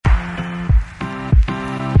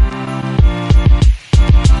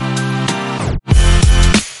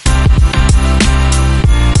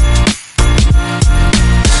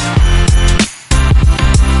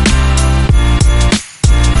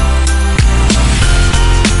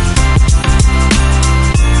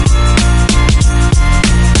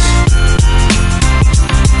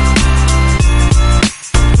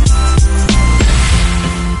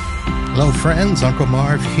friends. Uncle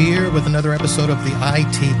Marv here with another episode of the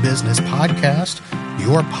IT Business Podcast,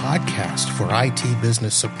 your podcast for IT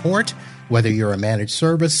business support, whether you're a managed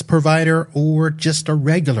service provider or just a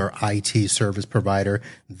regular IT service provider.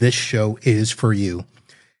 This show is for you.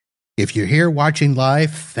 If you're here watching live,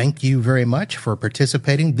 thank you very much for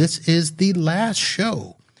participating. This is the last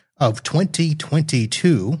show of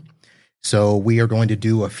 2022. So we are going to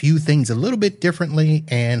do a few things a little bit differently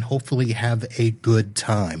and hopefully have a good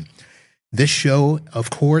time. This show, of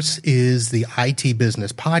course, is the IT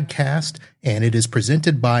Business Podcast, and it is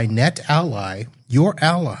presented by NetAlly, your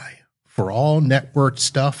ally for all network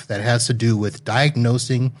stuff that has to do with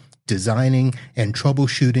diagnosing, designing, and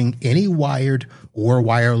troubleshooting any wired or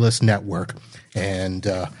wireless network. And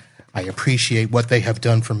I appreciate what they have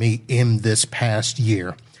done for me in this past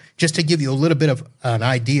year. Just to give you a little bit of an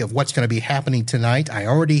idea of what's going to be happening tonight, I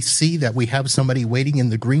already see that we have somebody waiting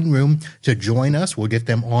in the green room to join us. We'll get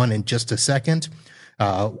them on in just a second.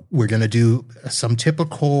 We're going to do some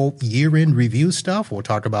typical year-end review stuff. We'll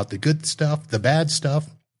talk about the good stuff, the bad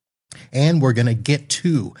stuff, and we're going to get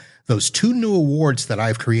to those two new awards that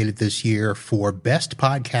I've created this year for Best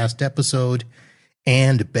Podcast Episode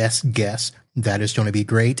and Best Guest. That is going to be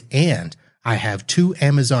great. And I have 2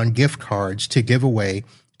 Amazon gift cards to give away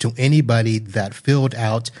to anybody that filled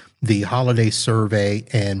out the holiday survey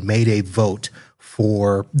and made a vote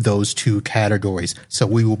for those 2 categories. So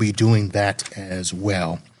we will be doing that as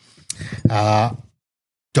well.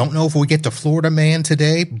 Don't know if we get to Florida Man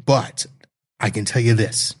today, but I can tell you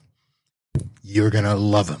this. You're going to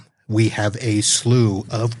love him. We have a slew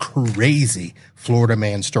of crazy Florida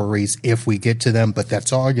Man stories if we get to them, but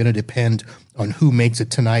that's all going to depend on who makes it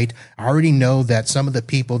tonight. I already know that some of the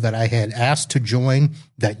people that I had asked to join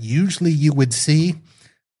that usually you would see,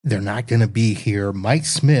 they're not going to be here. Mike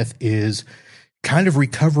Smith is kind of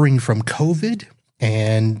recovering from COVID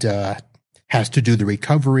and has to do the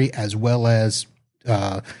recovery as well as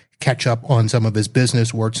catch up on some of his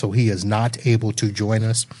business work, so he is not able to join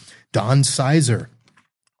us. Dawn Sizer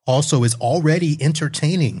also is already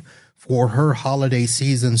entertaining for her holiday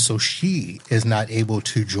season, so she is not able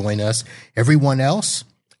to join us. Everyone else,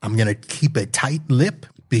 I'm going to keep a tight lip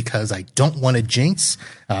because I don't want to jinx,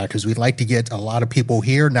 because we'd like to get a lot of people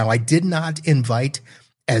here. Now, I did not invite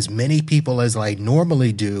as many people as I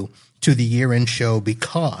normally do to the year-end show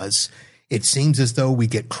because it seems as though we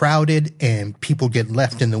get crowded and people get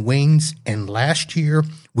left in the wings. And last year,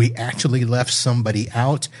 we actually left somebody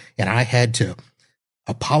out, and I had to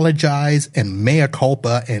apologize and mea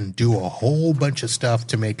culpa and do a whole bunch of stuff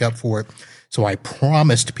to make up for it. So I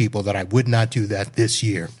promised people that I would not do that this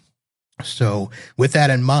year. So with that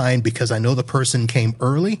in mind, because I know the person came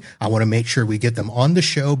early, I want to make sure we get them on the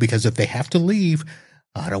show, because if they have to leave,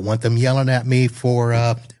 I don't want them yelling at me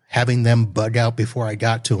for having them bug out before I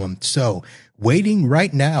got to them. So waiting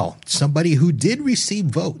right now, somebody who did receive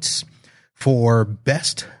votes for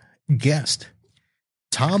Best Guest,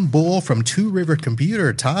 Tom Bull from Two River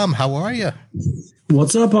Computer. Tom, how are you?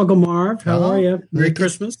 What's up, Uncle Marv? How are you? Merry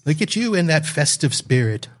Christmas. Look at you in that festive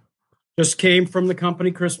spirit. Just came from the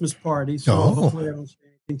company Christmas party, so hopefully I don't say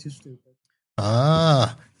anything too stupid.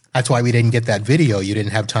 That's why we didn't get that video. You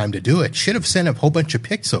didn't have time to do it. Should have sent a whole bunch of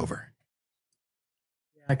pics over.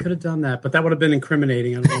 Yeah, I could have done that, but that would have been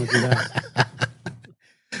incriminating. I don't want to do that.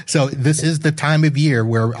 So this is the time of year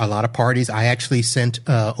where a lot of parties, I actually sent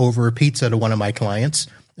over pizza to one of my clients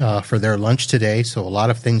for their lunch today. So a lot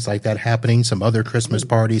of things like that happening. Some other Christmas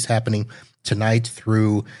parties happening tonight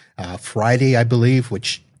through Friday, I believe,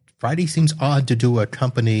 which Friday seems odd to do a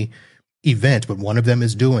company event, but one of them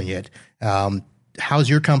is doing it. How's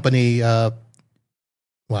your company?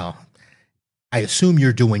 Well, I assume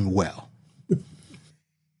you're doing well.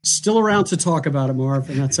 Still around to talk about it, Marv,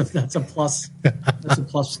 and that's a plus. That's a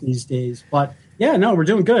plus these days. But yeah, no, we're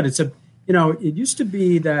doing good. It used to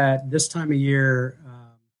be that this time of year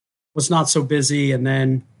was not so busy, and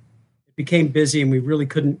then it became busy, and we really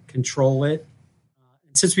couldn't control it.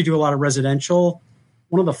 And since we do a lot of residential,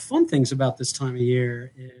 one of the fun things about this time of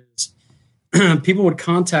year is people would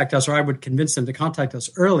contact us, or I would convince them to contact us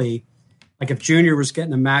early. Like if Junior was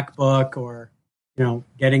getting a MacBook or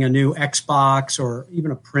getting a new Xbox or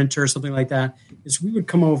even a printer or something like that, is we would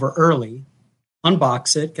come over early,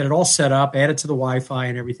 unbox it, get it all set up, add it to the Wi-Fi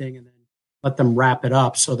and everything, and then let them wrap it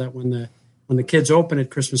up so that when the kids open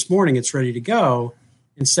it Christmas morning, it's ready to go,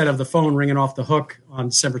 instead of the phone ringing off the hook on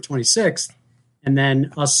December 26th and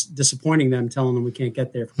then us disappointing them, telling them we can't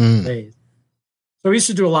get there for 4 days. So we used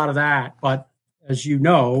to do a lot of that, but as you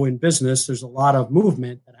know, in business, there's a lot of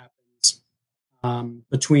movement that happens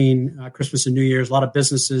between Christmas and New Year's. A lot of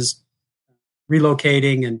businesses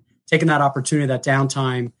relocating and taking that opportunity, that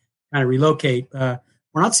downtime, kind of relocate.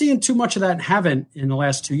 We're not seeing too much of that and haven't in the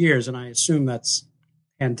last 2 years, and I assume that's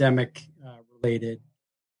pandemic related.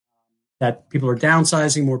 That people are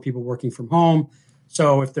downsizing, more people working from home.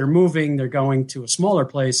 So if they're moving, they're going to a smaller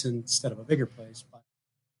place instead of a bigger place. But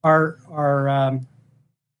our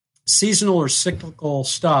seasonal or cyclical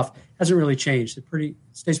stuff hasn't really changed. It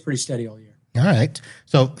stays pretty steady all year. All right.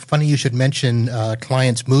 So funny you should mention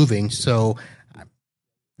clients moving. So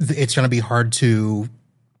it's going to be hard to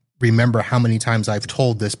remember how many times I've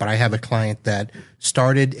told this, but I have a client that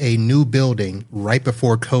started a new building right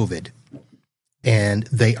before COVID, and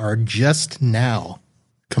they are just now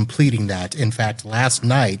completing that. In fact, last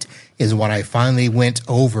night is when I finally went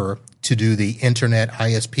over to do the internet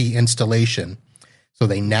ISP installation. So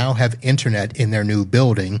they now have internet in their new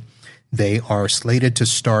building. They are slated to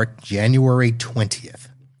start January 20th.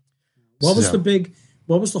 What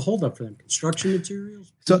was the holdup for them? Construction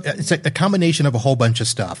materials? So it's a combination of a whole bunch of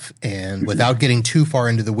stuff. And without getting too far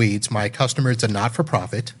into the weeds, my customer is a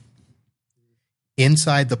not-for-profit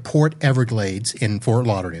inside the Port Everglades in Fort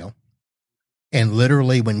Lauderdale. And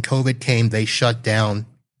literally when COVID came, they shut down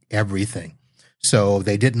everything. So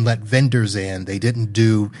they didn't let vendors in. They didn't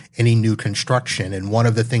do any new construction. And one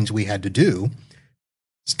of the things we had to do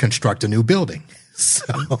is construct a new building.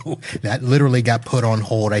 So that literally got put on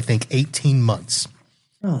hold, I think, 18 months.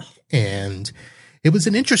 Oh. And it was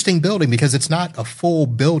an interesting building because it's not a full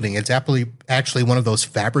building. It's actually one of those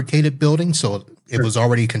fabricated buildings. So it was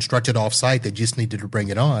already constructed off site. They just needed to bring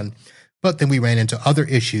it on. But then we ran into other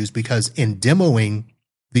issues because in demoing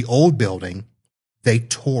the old building, they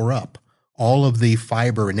tore up all of the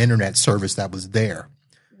fiber and internet service that was there.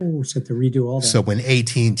 Oh, so to redo all that. So when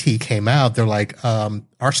AT&T came out, they're like,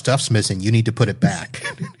 our stuff's missing. You need to put it back.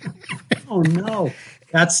 Oh, no.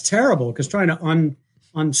 That's terrible because trying to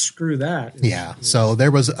unscrew that. So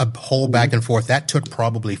there was a whole back and forth. That took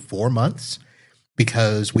probably 4 months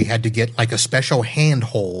because we had to get like a special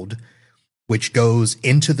handhold which goes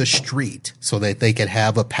into the street so that they could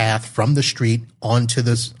have a path from the street onto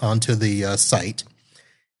the site.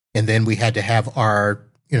 And then we had to have our,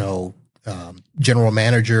 general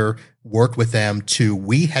manager work with them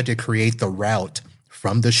we had to create the route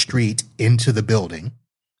from the street into the building.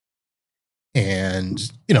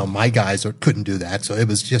 And, my guys couldn't do that. So it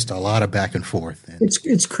was just a lot of back and forth. And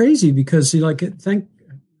it's crazy because right thing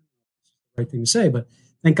to say, but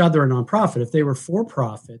thank God they're a nonprofit. If they were for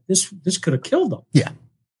profit, this could have killed them. Yeah.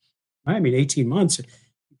 I mean, 18 months,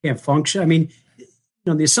 you can't function. I mean,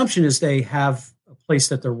 the assumption is they have a place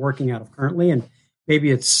that they're working out of currently, and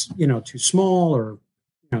maybe it's, too small or,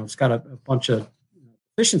 it's got a bunch of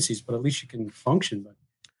efficiencies, but at least you can function. But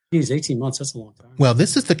geez, 18 months, that's a long time. Well,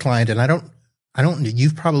 this is the client, and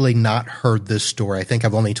you've probably not heard this story. I think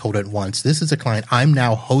I've only told it once. This is a client. I'm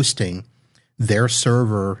now hosting their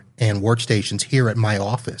server and workstations here at my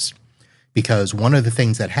office because one of the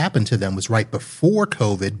things that happened to them was right before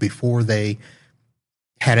COVID, before they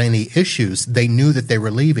had any issues, they knew that they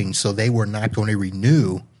were leaving, so they were not going to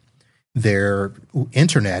renew their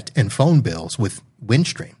internet and phone bills with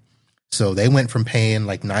Windstream. So they went from paying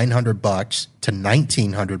like $900 to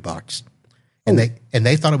 $1,900, and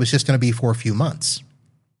they thought it was just going to be for a few months.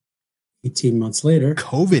 18 months later,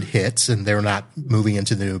 COVID hits, and they're not moving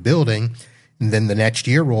into the new building. And then the next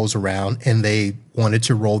year rolls around, and they wanted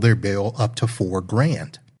to roll their bill up to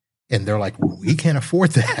 $4,000, and they're like, "We can't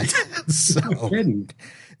afford that." So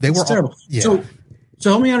they were terrible. Yeah. So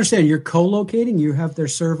help me understand. You're co-locating. You have their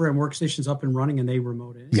server and workstations up and running, and they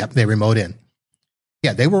remote in. Yep, they remote in.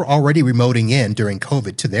 Yeah, they were already remoting in during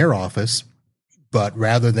COVID to their office, but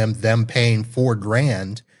rather than them paying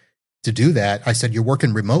 $4,000 to do that, I said, "You're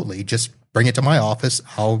working remotely. Just bring it to my office.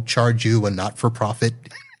 I'll charge you a not-for-profit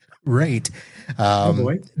rate."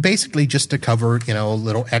 Basically, just to cover a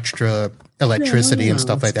little extra electricity and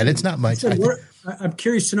stuff like that. It's not much. I'm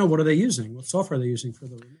curious to know, what are they using? What software are they using for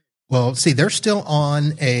the remote? Well, see, they're still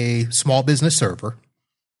on a small business server.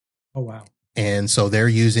 Oh, wow. And so they're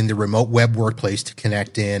using the remote web workplace to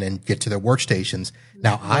connect in and get to their workstations.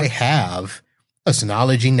 Now, I have a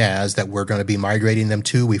Synology NAS that we're going to be migrating them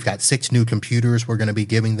to. We've got 6 new computers we're going to be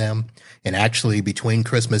giving them. And actually, between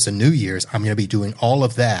Christmas and New Year's, I'm going to be doing all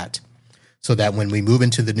of that so that when we move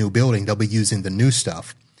into the new building, they'll be using the new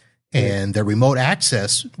stuff. And the remote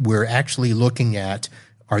access, we're actually looking at,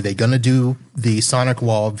 are they going to do the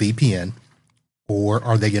SonicWall VPN, or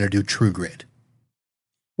are they going to do TrueGrid?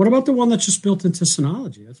 What about the one that's just built into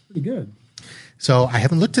Synology? That's pretty good. So I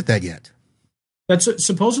haven't looked at that yet. That's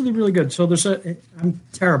supposedly really good. So I'm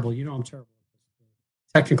terrible. I'm terrible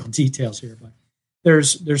at technical details here, but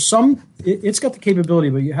there's some, it's got the capability,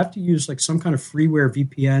 but you have to use like some kind of freeware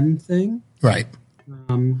VPN thing. Right.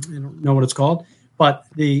 I don't know what it's called, but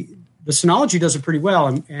the Synology does it pretty well.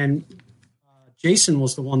 And Jason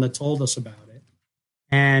was the one that told us about it.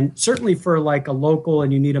 And certainly for like a local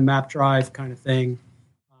and you need a map drive kind of thing,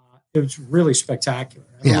 it was really spectacular.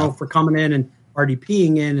 I don't know if we're coming in and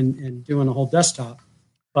RDPing in and doing a whole desktop,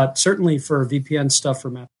 but certainly for VPN stuff for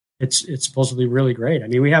map, it's supposedly really great. I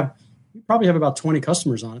mean, we probably have about 20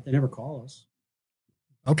 customers on it. They never call us.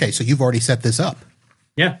 Okay, so you've already set this up.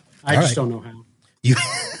 Yeah, I just don't know how.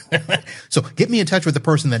 So get me in touch with the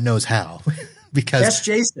person that knows how, because that's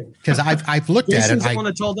Jason. Because I've looked at it. Jason's the one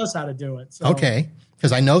that told us how to do it. So. Okay,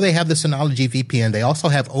 because I know they have the Synology VPN. They also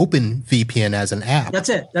have OpenVPN as an app. That's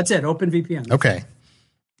it. OpenVPN. Okay.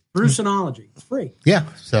 Through Synology, it's free. Yeah,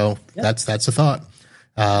 so that's a thought.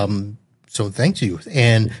 So thank you.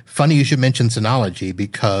 And funny you should mention Synology,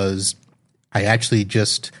 because I actually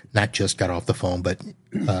not just got off the phone, but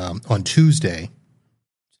on Tuesday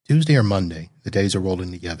or Monday, the days are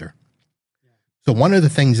rolling together. So one of the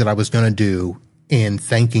things that I was going to do in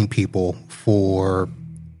thanking people for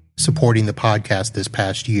supporting the podcast this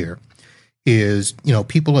past year is,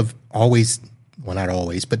 people have always, well, not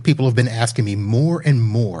always, but people have been asking me more and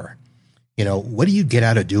more, what do you get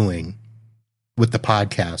out of doing with the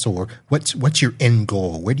podcast, or what's your end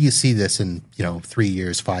goal? Where do you see this in, 3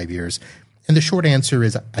 years, 5 years? And the short answer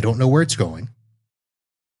is I don't know where it's going,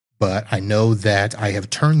 but I know that I have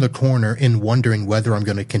turned the corner in wondering whether I'm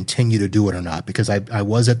going to continue to do it or not, because I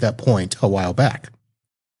was at that point a while back.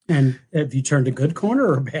 And have you turned a good corner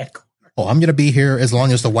or a bad corner? Oh, I'm going to be here as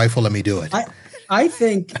long as the wife will let me do it. I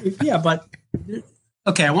think, but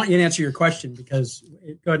okay, I want you to answer your question, because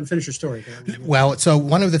go ahead and finish your story. Well, so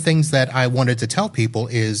one of the things that I wanted to tell people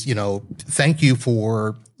is, thank you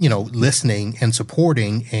for, listening and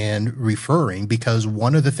supporting and referring, because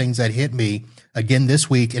one of the things that hit me again this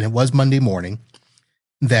week, and it was Monday morning,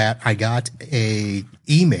 that I got a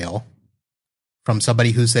email from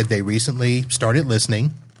somebody who said they recently started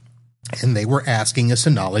listening, and they were asking a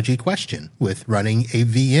Synology question with running a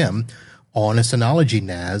VM on a Synology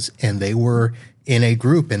NAS, and they were in a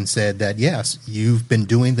group and said that, yes, you've been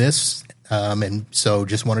doing this, and so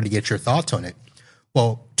just wanted to get your thoughts on it.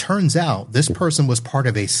 Well, turns out this person was part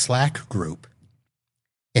of a Slack group,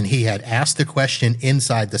 and he had asked the question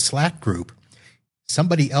inside the Slack group.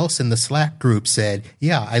 Somebody else in the Slack group said,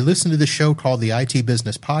 yeah, I listened to the show called the IT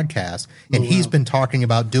Business Podcast, and he's been talking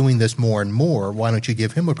about doing this more and more. Why don't you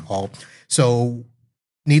give him a call? So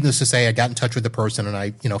needless to say, I got in touch with the person, and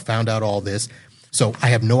I, found out all this. So I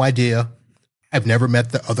have no idea. I've never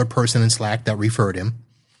met the other person in Slack that referred him.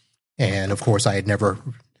 And of course, I had never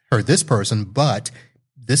heard this person, but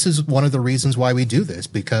this is one of the reasons why we do this,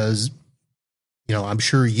 because, I'm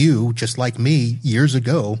sure you, just like me years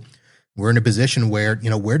ago, we're in a position where,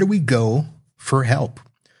 where do we go for help,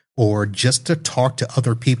 or just to talk to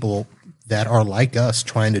other people that are like us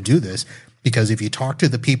trying to do this? Because if you talk to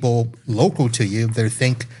the people local to you, they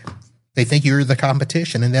think you're the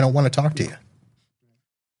competition, and they don't want to talk to you.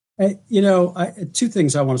 Two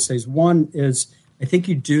things I want to say is, one is I think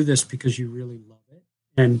you do this because you really love it,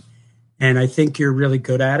 and I think you're really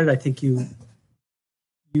good at it. I think you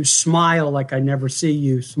smile like I never see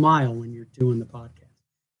you smile when you're doing the podcast,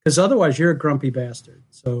 because otherwise you're a grumpy bastard.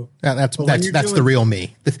 So that's the real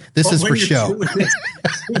me. This is for show.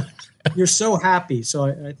 You're so happy, so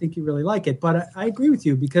I think you really like it. But I agree with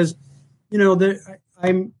you, because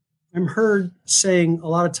I'm heard saying a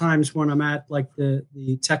lot of times when I'm at like the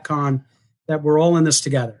TechCon that we're all in this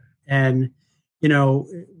together, and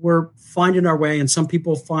we're finding our way. And some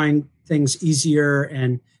people find things easier,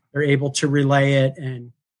 and they're able to relay it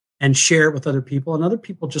and share it with other people, and other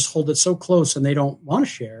people just hold it so close and they don't want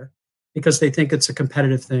to share because they think it's a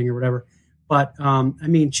competitive thing or whatever. But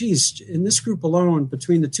geez, in this group alone,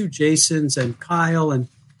 between the two Jasons and Kyle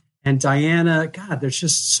and Diana, God, there's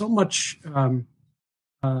just so much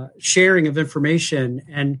sharing of information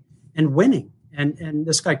and winning. And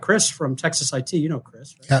this guy Chris from Texas IT,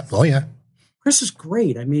 Chris, right? Yeah. Oh yeah. Chris is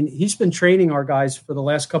great. I mean, he's been training our guys for the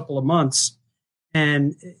last couple of months,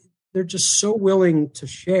 and they're just so willing to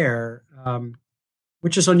share,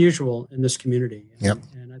 which is unusual in this community. Yep.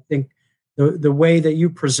 And I think the way that you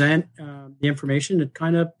present the information, it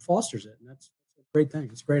kind of fosters it. And that's a great thing.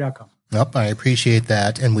 It's a great outcome. Yep, I appreciate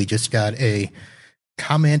that. And we just got a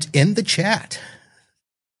comment in the chat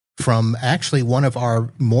from actually one of our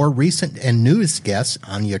more recent and newest guests,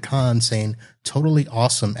 Anya Khan, saying, totally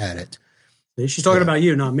awesome at it. She's talking about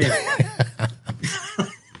you, not me.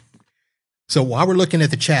 So while we're looking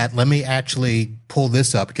at the chat, let me actually pull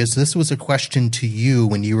this up, because this was a question to you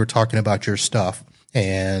when you were talking about your stuff,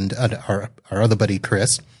 and our other buddy,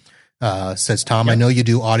 Chris. Says Tom, I know you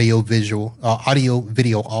do audio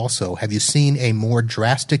video also. Have you seen a more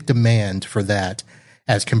drastic demand for that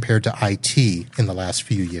as compared to IT in the last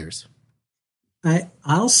few years?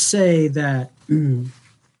 I'll say that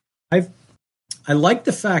I like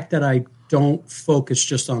the fact that I don't focus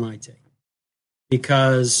just on IT,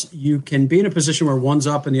 because you can be in a position where one's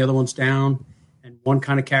up and the other one's down, and one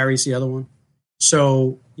kind of carries the other one.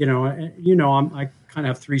 So, I kind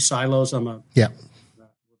of have three silos. I'm a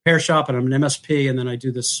repair shop, and I'm an MSP, and then I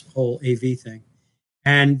do this whole AV thing.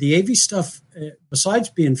 And the AV stuff, besides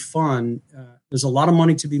being fun, there's a lot of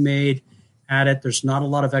money to be made at it. There's not a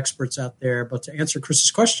lot of experts out there. But to answer Chris's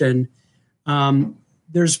question,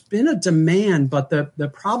 there's been a demand, but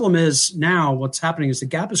the problem is now what's happening is the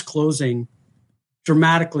gap is closing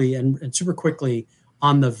dramatically and super quickly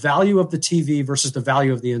on the value of the TV versus the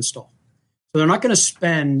value of the install. So they're not going to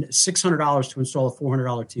spend $600 to install a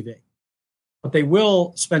 $400 TV, but they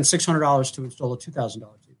will spend $600 to install a $2,000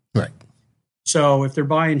 TV. Right. So if they're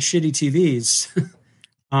buying shitty TVs,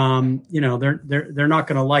 they're not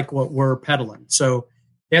going to like what we're peddling. So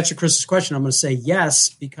to answer Chris's question, I'm going to say yes,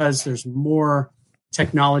 because there's more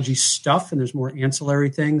technology stuff and there's more ancillary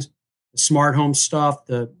things, the smart home stuff,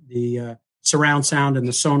 the surround sound and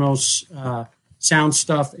the Sonos sound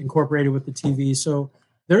stuff incorporated with the TV. So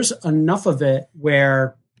there's enough of it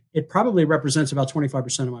where it probably represents about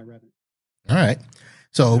 25% of my revenue. All right.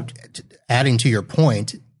 So adding to your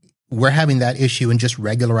point, we're having that issue in just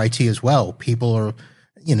regular IT as well. People are,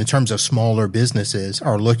 in terms of smaller businesses,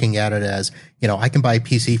 are looking at it as, I can buy a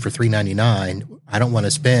PC for $399. I don't want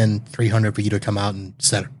to spend $300 for you to come out and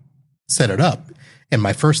set it up. And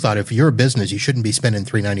my first thought, if you're a business, you shouldn't be spending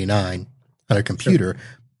 $399 on a computer. Sure.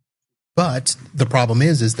 But the problem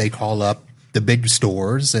is they call up the big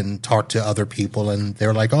stores and talk to other people, and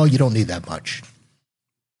they're like, "Oh, you don't need that much."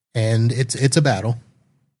 And it's a battle.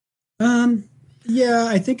 Yeah,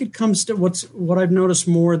 I think it comes to what I've noticed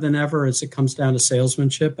more than ever is it comes down to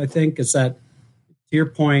salesmanship. I think is that, to your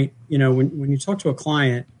point, when you talk to a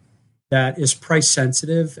client that is price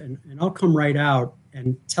sensitive, and I'll come right out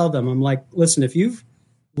and tell them, I'm like, listen, if you've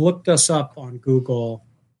looked us up on Google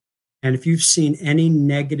and if you've seen any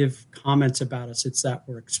negative comments about us, it's that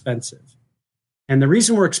we're expensive. And the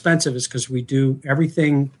reason we're expensive is because we do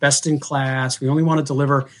everything best in class. We only want to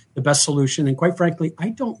deliver the best solution. And quite frankly, I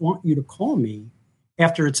don't want you to call me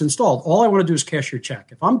after it's installed. All I want to do is cash your check.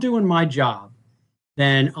 If I'm doing my job,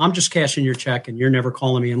 then I'm just cashing your check and you're never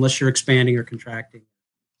calling me unless you're expanding or contracting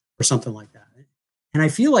or something like that. And I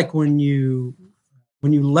feel like when you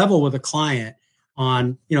level with a client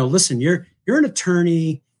on, listen, you're an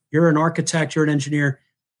attorney, you're an architect, you're an engineer,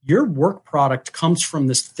 your work product comes from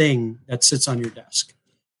this thing that sits on your desk.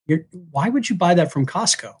 Why would you buy that from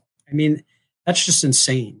Costco? I mean, that's just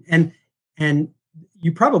insane. And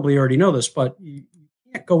you probably already know this, but you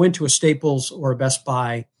can't go into a Staples or a Best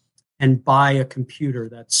Buy and buy a computer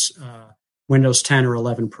that's Windows 10 or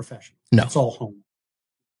 11 professional. No, it's all home.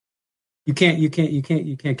 You can't get one.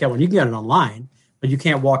 You can get it online, but you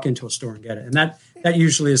can't walk into a store and get it. And that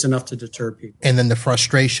usually is enough to deter people. And then the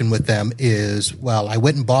frustration with them is, well, I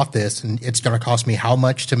went and bought this and it's going to cost me how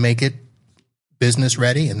much to make it business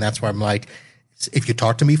ready? And that's why I'm like, if you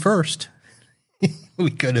talk to me first,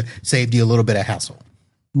 we could have saved you a little bit of hassle.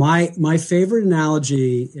 My favorite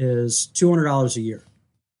analogy is $200 a year.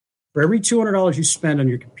 For every $200 you spend on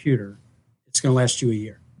your computer, it's going to last you a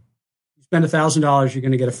year. You spend $1,000, you're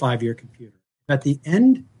going to get a 5-year computer. At the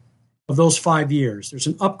end of those 5 years, there's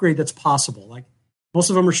an upgrade that's possible. Like most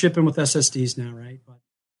of them are shipping with SSDs now, right? But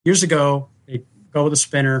years ago, they go with a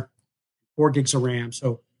spinner, 4 gigs of RAM.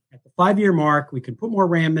 So at the 5-year mark, we can put more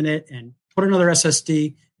RAM in it and put another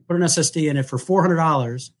SSD, put an SSD in it for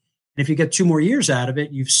 $400. And if you get 2 more years out of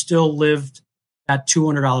it, you've still lived that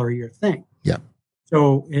 $200 a year thing. Yeah.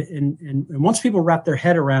 So, and once people wrap their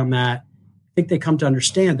head around that, I think they come to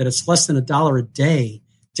understand that it's less than $1 a day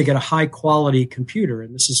to get a high quality computer.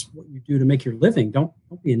 And this is what you do to make your living. Don't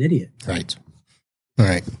be an idiot. Right. All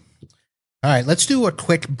right. Let's do a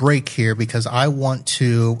quick break here because I want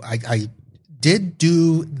to, I did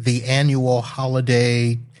do the annual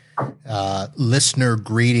holiday listener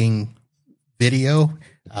greeting video.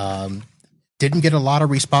 Didn't get a lot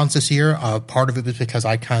of response this year. Part of it was because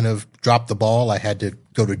I kind of dropped the ball. I had to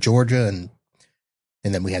go to Georgia and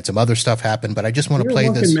then we had some other stuff happen, but I just want to play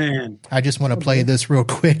this. Man. I just want to play this real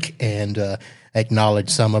quick and acknowledge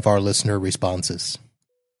some of our listener responses.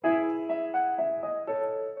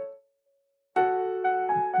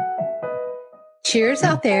 Cheers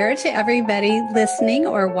out there to everybody listening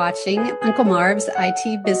or watching Uncle Marv's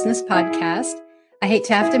IT Business Podcast. I hate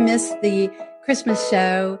to have to miss the Christmas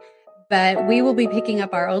show, but we will be picking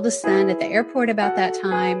up our oldest son at the airport about that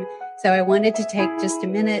time. So I wanted to take just a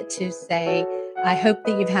minute to say, I hope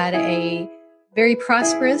that you've had a very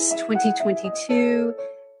prosperous 2022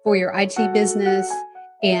 for your IT business.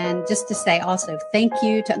 And just to say also thank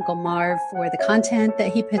you to Uncle Marv for the content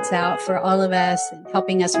that he puts out for all of us and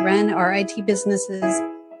helping us run our IT businesses.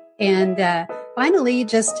 And finally,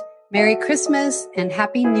 just Merry Christmas and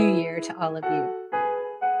Happy New Year to all of you.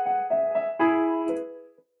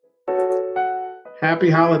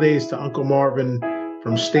 Happy holidays to Uncle Marvin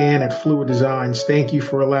from Stan at Fluid Designs. Thank you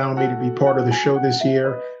for allowing me to be part of the show this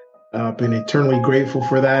year. Been eternally grateful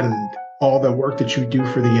for that and all the work that you do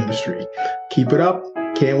for the industry. Keep it up.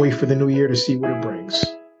 Can't wait for the new year to see what it brings.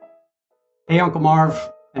 Hey, Uncle Marv,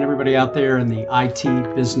 and everybody out there in the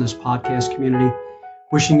IT business podcast community.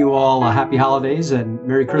 Wishing you all a happy holidays and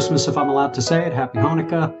Merry Christmas, if I'm allowed to say it. Happy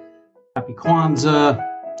Hanukkah, Happy Kwanzaa,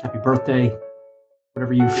 Happy birthday,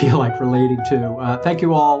 whatever you feel like relating to. Thank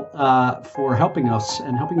you all for helping us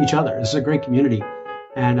and helping each other. This is a great community.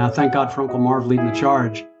 And thank God for Uncle Marv leading the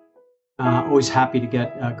charge. Always happy to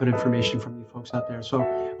get good information from you folks out there. So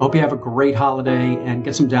I hope you have a great holiday and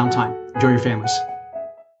get some downtime. Enjoy your families.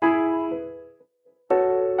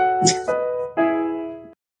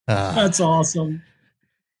 That's awesome.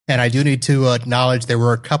 And I do need to acknowledge there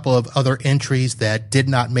were a couple of other entries that did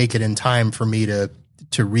not make it in time for me to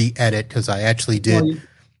re-edit because I actually did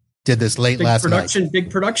this late last night.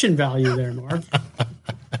 Big production value there, Marv.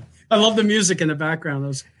 I love the music in the background.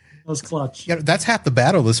 Those clutch. Yeah, that's half the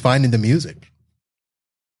battle is finding the music.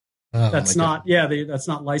 That's not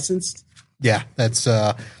licensed. Yeah, that's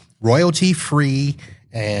royalty free,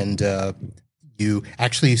 and you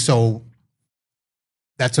actually so.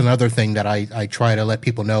 That's another thing that I try to let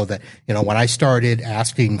people know that, when I started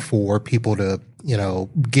asking for people to,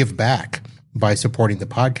 give back by supporting the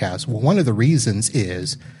podcast, well, one of the reasons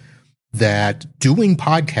is that doing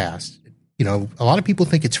podcasts, a lot of people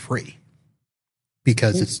think it's free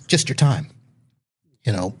because it's just your time,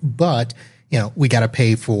 but, we got to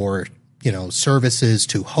pay for, services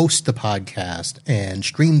to host the podcast and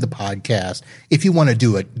stream the podcast. If you want to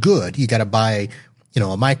do it good, you got to buy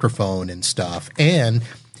a microphone and stuff, and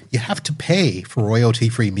you have to pay for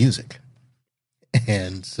royalty-free music.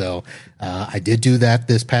 And so I did do that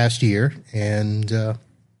this past year. And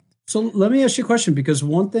so let me ask you a question, because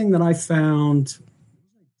one thing that I found,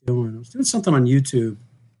 I was doing something on YouTube,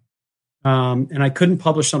 and I couldn't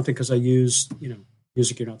publish something because I used,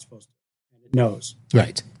 music you're not supposed to, and it knows.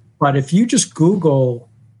 Right. But if you just Google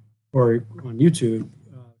or on YouTube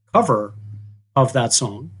cover of that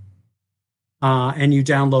song, and you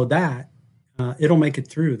download that, it'll make it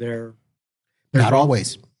through there. Not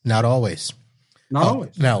always.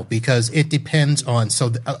 No, because it depends on. So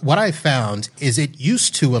what I found is it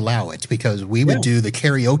used to allow it because we would do the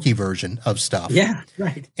karaoke version of stuff. Yeah,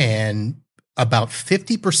 right. And about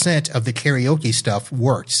 50% of the karaoke stuff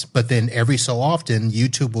works. But then every so often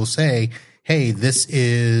YouTube will say, hey, this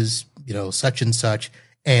is, such and such.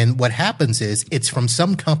 And what happens is it's from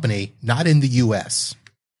some company, not in the U.S.,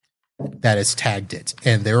 that has tagged it.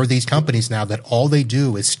 And there are these companies now that all they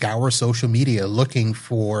do is scour social media looking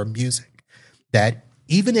for music that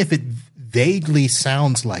even if it vaguely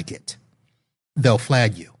sounds like it, they'll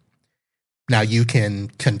flag you. Now you can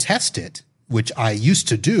contest it, which I used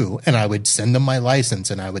to do, and I would send them my license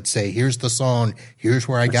and I would say, here's the song, here's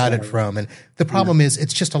where I got it from. And the problem is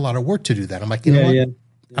it's just a lot of work to do that. I'm like, you know what? Yeah.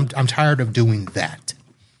 I'm tired of doing that.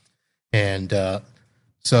 And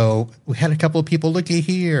so we had a couple of people looky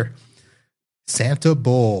here. Santa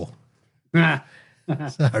Bull.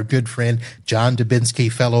 Our good friend, John Dubinsky,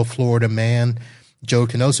 fellow Florida man. Joe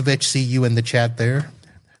Konosovich, see you in the chat there.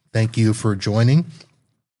 Thank you for joining.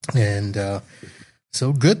 And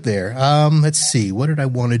so good there. Let's see. What did I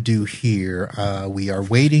want to do here? We are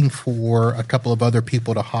waiting for a couple of other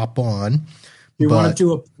people to hop on. You want to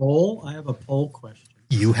do a poll? I have a poll question.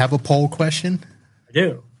 You have a poll question? I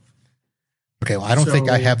do. Okay, well, I don't think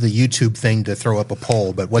I have the YouTube thing to throw up a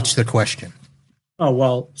poll, but what's the question? Oh,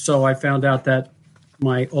 well, so I found out that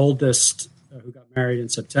my oldest, who got married in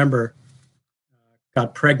September,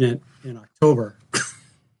 got pregnant in October.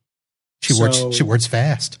 She works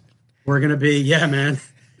fast. We're going to be,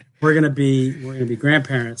 we're going to be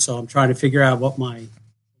grandparents. So I'm trying to figure out what my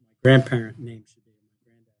grandparent name should be, my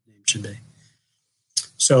granddad name should be.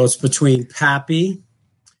 So it's between Pappy,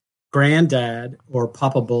 Granddad, or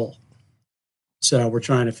Papa Bull. So we're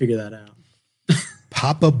trying to figure that out.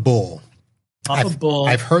 Papa Bull. Bull.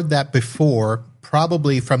 I've heard that before,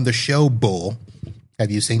 probably from the show Bull.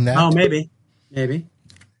 Have you seen that? Oh, maybe.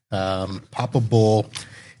 Papa Bull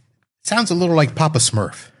sounds a little like Papa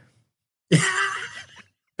Smurf.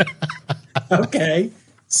 Okay,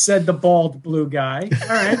 said the bald blue guy. All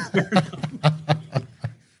right.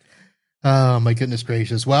 Oh, my goodness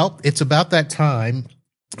gracious. Well, it's about that time,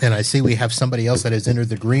 and I see we have somebody else that has entered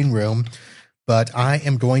the green room, but I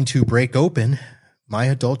am going to break open my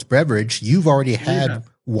adult beverage. You've already had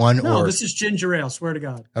one No, this is ginger ale, swear to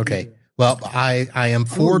God. Okay. Well, I am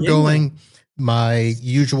foregoing my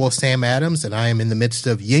usual Sam Adams, and I am in the midst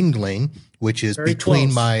of Yingling, which is Very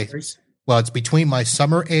between close. it's between my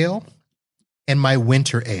summer ale and my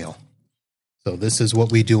winter ale. So this is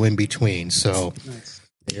what we do in between. So Nice.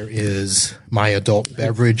 there is my adult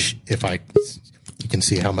beverage. You can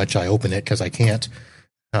see how much I open it because I can't.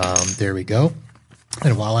 There we go.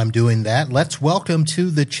 And while I'm doing that, let's welcome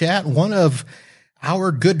to the chat one of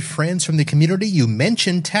our good friends from the community. You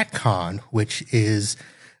mentioned TechCon, which is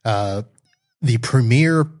the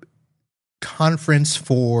premier conference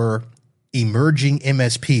for emerging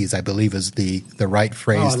MSPs, I believe is the right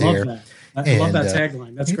phrase there. Love that. I love that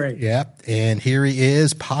tagline. That's great. Yeah. And here he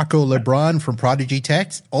is, Paco LeBron from Prodigy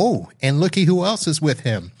Tech. Oh, and looky who else is with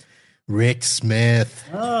him. Rick Smith.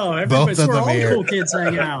 Oh, Both of we're them all here. cool kids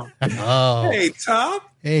hanging out. Oh. Hey, Tom.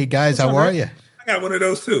 Hey, guys, how are you? I got one of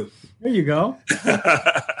those too. There you go.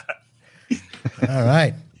 All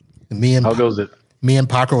right. How goes it? Me and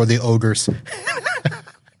Paco are the ogres.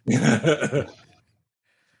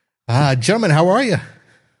 Gentlemen, how are you?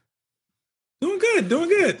 Doing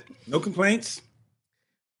good. No complaints.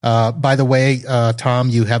 By the way, Tom,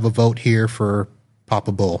 you have a vote here for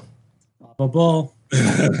Papa Bull. Papa Bull.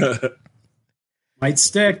 Might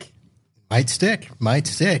stick. Might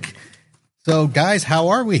stick. So, guys, how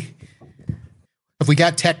are we? Have we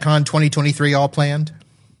got TechCon 2023 all planned?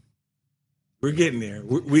 We're getting there.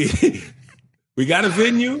 We got a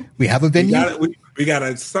venue. We have a venue? We got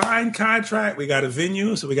a signed contract. We got a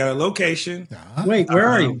venue. So we got a location. Wait, where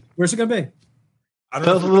are you? Where's it going to be?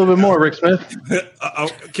 Tell us a little bit more, Rick Smith.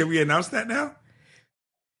 Can we announce that now?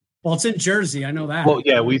 Well, it's in Jersey. I know that. Well,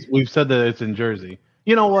 yeah, we've said that it's in Jersey.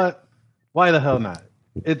 You know what? Why the hell not?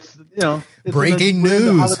 It's breaking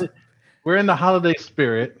news. We're in the holiday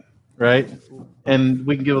spirit, right? And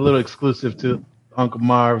we can give a little exclusive to Uncle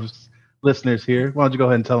Marv's listeners here. Why don't you go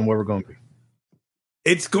ahead and tell them where we're going to be?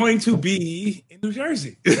 It's going to be in New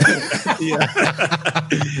Jersey. Yeah.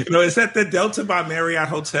 It's at the Delta by Marriott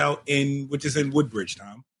Hotel which is in Woodbridge,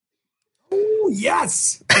 Tom. Oh,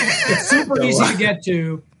 yes. It's super easy to get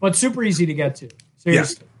to, but super easy to get to.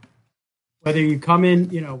 Seriously. Yeah. Whether you come in,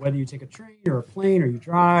 whether you take a train or a plane or you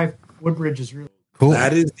drive, Woodbridge is really cool.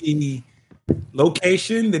 That is the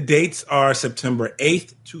location. The dates are September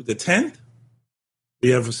 8th to the 10th. We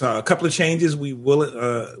have a couple of changes we will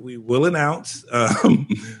announce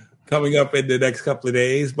coming up in the next couple of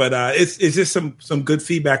days. But it's just some good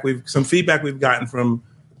feedback. We've gotten from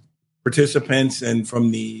participants and from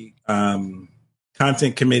the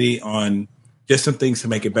content committee on just some things to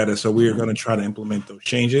make it better. So we are going to try to implement those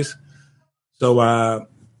changes. So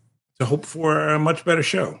to hope for a much better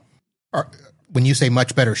show. When you say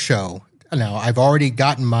much better show, now I've already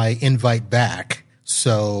gotten my invite back.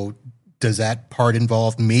 So does that part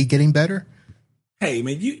involve me getting better? Hey,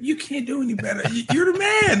 man, you can't do any better. You're the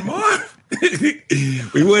man, Marv.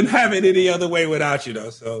 We wouldn't have it any other way without you,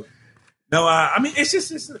 though. So, no, I mean, it's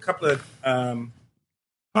just a couple of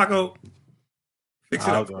Paco, fix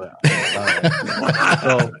it up.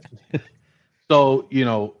 So,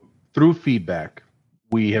 through feedback,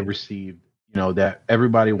 we have received, that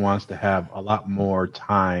everybody wants to have a lot more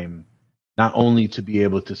time, not only to be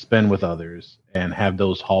able to spend with others and have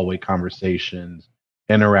those hallway conversations,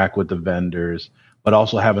 interact with the vendors, but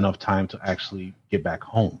also have enough time to actually get back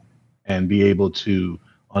home and be able to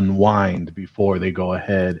unwind before they go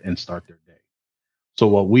ahead and start their day. So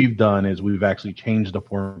what we've done is we've actually changed the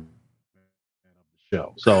format of the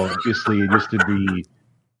show. So obviously it used to be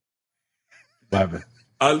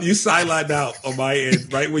you sidelined out on my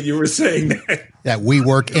end right when you were saying that. That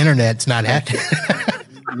WeWork internet's not hacking.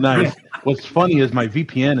 Nice. What's funny is my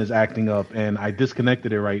VPN is acting up, and I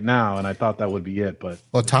disconnected it right now, and I thought that would be it. But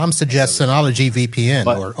Tom suggests Synology VPN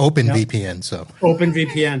or OpenVPN. So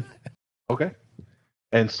OpenVPN. Okay.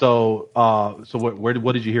 And so,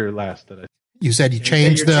 what did you hear last? You said you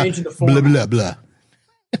changed the blah blah blah.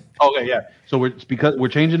 Okay, yeah. So we're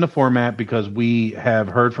changing the format because we have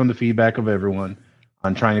heard from the feedback of everyone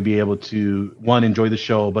on trying to be able to enjoy the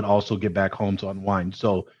show, but also get back home to unwind.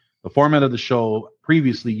 So the format of the show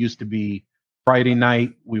previously used to be Friday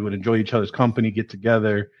night. We would enjoy each other's company, get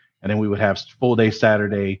together, and then we would have full day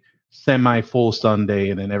Saturday, semi-full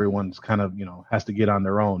Sunday, and then everyone's kind of, has to get on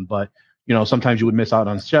their own. But, sometimes you would miss out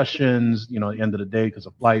on sessions, at the end of the day because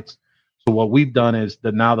of flights. So what we've done is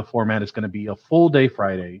that now the format is going to be a full day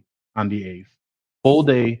Friday, on the 8th, full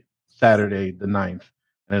day Saturday the 9th,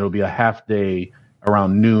 and it'll be a half day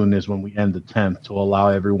around noon is when we end the 10th to allow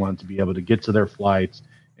everyone to be able to get to their flights,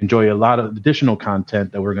 enjoy a lot of additional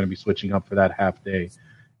content that we're going to be switching up for that half day,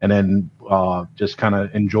 and then just kind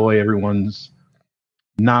of enjoy everyone's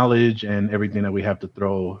knowledge and everything that we have to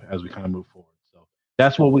throw as we kind of move forward. So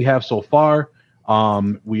that's what we have so far.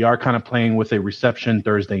 We are kind of playing with a reception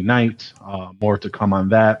Thursday night. More to come on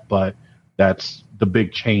that, but that's the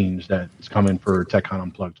big change that is coming for TechCon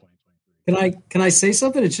Unplugged 2023. Can I say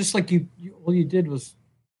something? It's just like you all you did was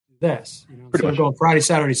this. You know, Pretty instead of much. going Friday,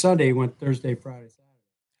 Saturday, Sunday, you went Thursday, Friday, Saturday.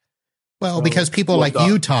 Well, So- because people like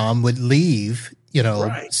you, Tom, would leave,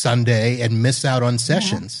 Right. Sunday and miss out on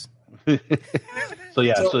sessions. So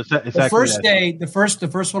yeah, so it's exactly The first that. day, the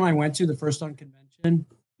first one I went to, the first on convention,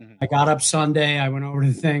 Mhm. I got up Sunday. I went over to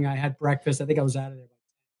the thing. I had breakfast. I think I was out of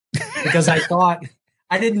there because I thought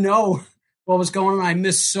I didn't know what was going on. I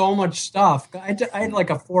missed so much stuff. I had like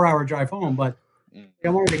a 4-hour drive home, but I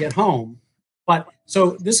wanted to get home. But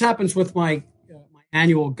so this happens with my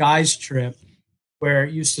annual guys trip, where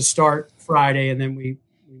it used to start Friday and then we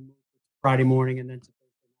moved Friday morning and then to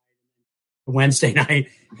Wednesday night,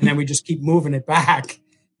 and then we just keep moving it back,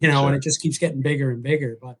 and it just keeps getting bigger and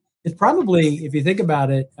bigger. But it's probably, if you think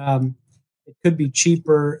about it, it could be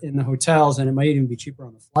cheaper in the hotels, and it might even be cheaper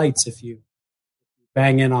on the flights if you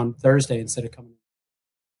bang in on Thursday instead of coming.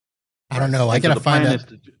 I don't know. I And so got to the find plan out. is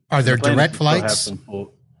to- Are there the plan is direct to still have flights? some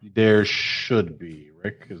there should be,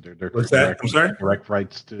 Rick, because they're What's that? I'm sorry? direct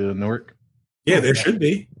flights to Newark. Yeah, there should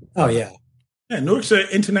be. Oh yeah, Yeah, Newark's an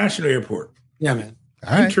international airport. yeah, man.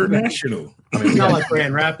 All right. International. It's not like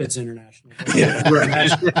Grand Rapids International. Yeah, right.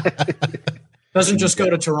 Doesn't just go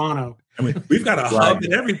to Toronto. I mean, we've got a hub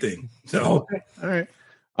and everything. So All right.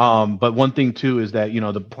 But one thing too is that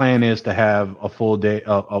the plan is to have a full day,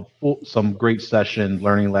 some great session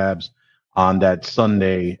learning labs on that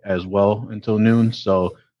Sunday as well until noon.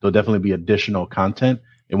 So there'll definitely be additional content.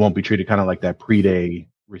 It won't be treated kind of like that pre-day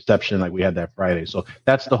reception like we had that Friday. So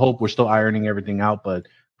that's the hope. We're still ironing everything out, but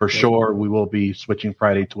for sure we will be switching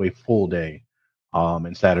Friday to a full day,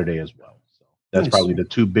 and Saturday as well. So that's Nice. probably the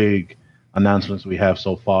two big announcements we have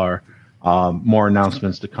so far. More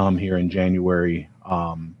announcements to come here in January,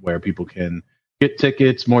 where people can get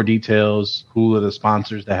tickets, more details, who are the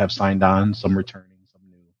sponsors that have signed on, some returning, some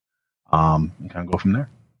new, and kind of go from there.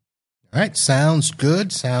 All right. Sounds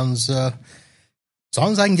good. Sounds, as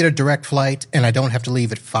long as I can get a direct flight and I don't have to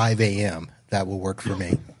leave at 5 a.m., that will work for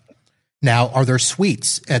me. Now, are there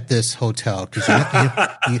suites at this hotel? 'Cause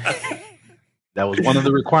you- That was one of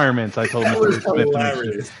the requirements I told that Mr. was Smith to make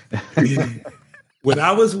sure. hilarious. When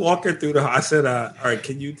I was walking through I said, all right,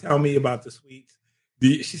 can you tell me about the suites?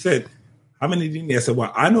 She said, how many do you need? I said,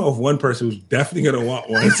 well, I know of one person who's definitely going to want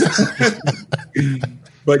one.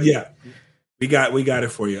 But yeah, we got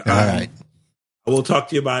it for you. all right. I will talk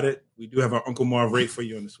to you about it. We do have our Uncle Marv rate for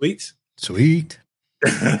you on the suites. Sweet.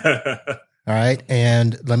 All right.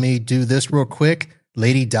 And let me do this real quick.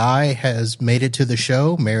 Lady Di has made it to the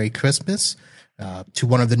show. Merry Christmas. To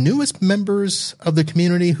one of the newest members of the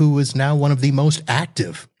community, who is now one of the most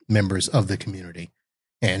active members of the community.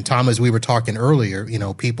 And Tom, as we were talking earlier,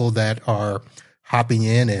 people that are hopping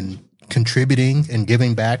in and contributing and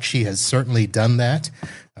giving back, she has certainly done that.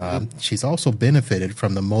 She's also benefited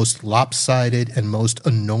from the most lopsided and most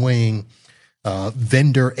annoying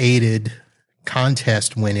vendor-aided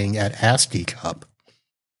contest winning at ASCII Cup.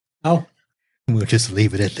 Oh, We'll just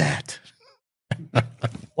leave it at that. well,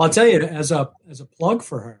 I'll tell you, as a plug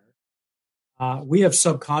for her, we have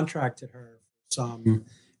subcontracted her some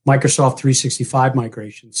Microsoft 365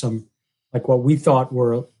 migration, some like what we thought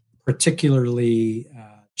were particularly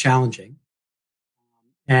challenging.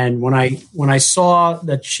 And when I saw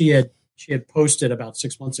that she had posted about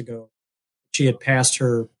 6 months ago, she had passed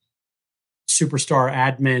her superstar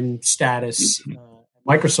admin status at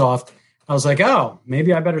Microsoft, I was like, oh,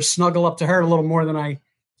 maybe I better snuggle up to her a little more than I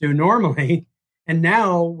do normally. And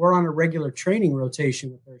now we're on a regular training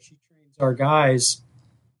rotation with her. She trains our guys.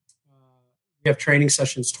 We have training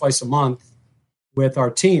sessions twice a month with our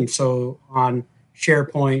team. So on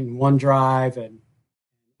SharePoint and OneDrive and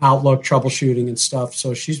Outlook troubleshooting and stuff.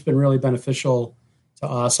 So she's been really beneficial to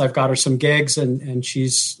us. I've got her some gigs and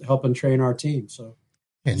she's helping train our team. So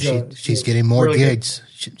And Yeah, she's getting more really good. gigs.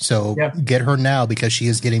 So Yeah. get her now because she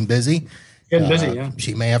is getting busy. getting busy, yeah.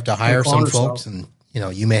 She may have to hire clone some herself. folks, and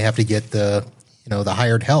you may have to get the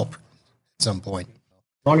hired help at some point.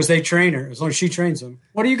 As long as they train her, as long as she trains them.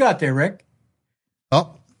 What do you got there, Rick?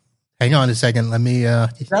 Oh, hang on a second. Let me.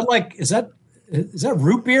 Is that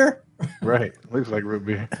root beer? Right. Looks like root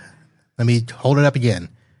beer. Let me hold it up again.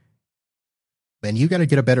 Man, you got to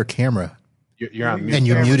get a better camera. You're on mute. And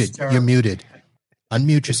you're Camera's muted. terrible. You're muted.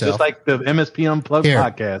 Unmute It's yourself. just like the MSP Unplugged Here.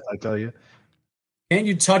 podcast, I tell you. Can't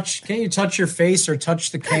you touch your face or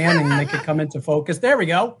touch the can and make it come into focus? There we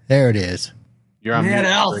go. There it is. You're on Mad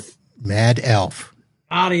mute. Elf. Mad Elf.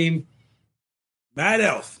 Got him. Mad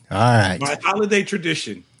Elf. All right. My holiday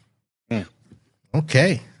tradition.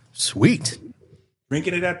 Okay. Sweet.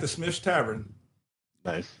 Drinking it at the Smith's Tavern.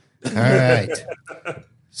 Nice. All right.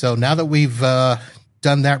 So now that we've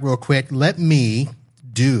done that real quick, let me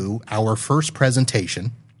do our first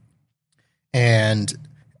presentation. And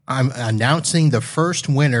I'm announcing the first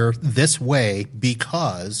winner this way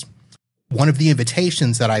because one of the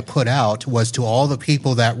invitations that I put out was to all the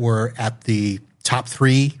people that were at the top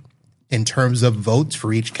 3 in terms of votes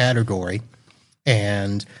for each category.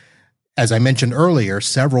 And as I mentioned earlier,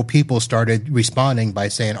 several people started responding by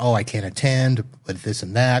saying, oh, I can't attend, but this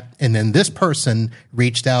and that. And then this person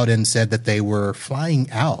reached out and said that they were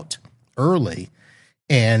flying out early.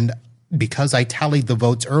 And because I tallied the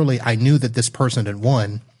votes early, I knew that this person had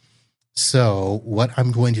won. So what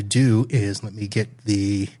I'm going to do is let me get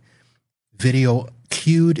the video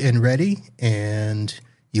cued and ready, and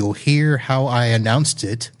you'll hear how I announced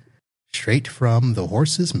it straight from the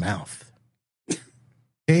horse's mouth.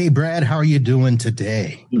 Hey, Brad, how are you doing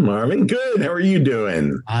today? Marvin, good. How are you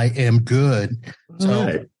doing? I am good. So All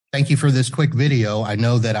right. thank you for this quick video. I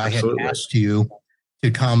know that I Absolutely. had asked you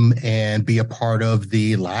to come and be a part of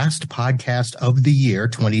the last podcast of the year,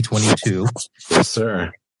 2022. Yes,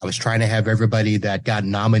 sir. I was trying to have everybody that got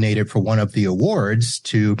nominated for one of the awards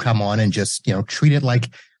to come on and just, treat it like,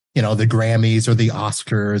 the Grammys or the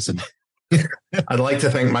Oscars. And I'd like to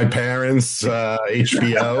thank my parents,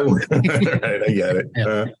 HBO. Right, I get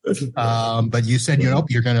it. but you said,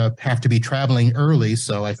 you're going to have to be traveling early.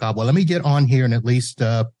 So I thought, well, let me get on here and at least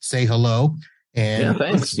say hello. And Yeah,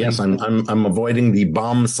 thanks. Yes, I'm avoiding the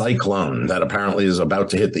bomb cyclone that apparently is about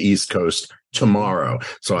to hit the East Coast tomorrow.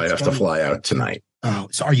 So I have to fly out tonight. Oh,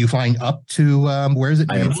 so are you flying up to where is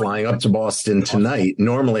it? I am flying up to Boston tonight.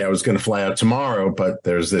 Normally I was going to fly out tomorrow, but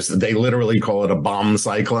there's this, they literally call it a bomb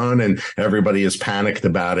cyclone and everybody is panicked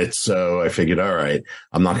about it. So I figured, all right,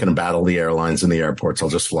 I'm not going to battle the airlines and the airports. I'll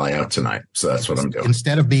just fly out tonight. So that's what I'm doing.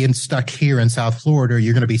 Instead of being stuck here in South Florida,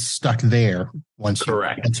 you're going to be stuck there once.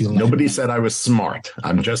 Correct. You land. Nobody said I was smart.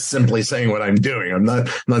 I'm just simply saying what I'm doing. I'm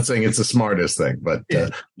not saying it's the smartest thing, but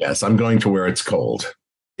yes, I'm going to where it's cold.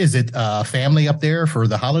 Is it family up there for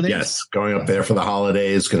the holidays? Yes, going up there for the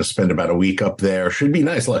holidays, going to spend about a week up there. Should be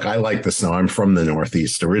nice. Look, I like the snow. I'm from the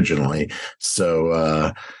Northeast originally. So,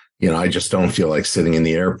 I just don't feel like sitting in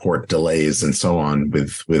the airport delays and so on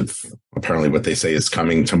with apparently what they say is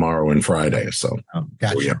coming tomorrow and Friday. So,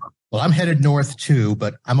 Gotcha. yeah. Well, I'm headed north too,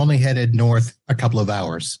 but I'm only headed north a couple of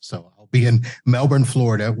hours. So I'll be in Melbourne,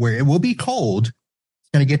 Florida, where it will be cold. It's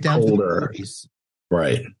going to get down Colder. to the 30s.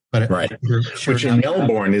 Right. But Right. Sure Which in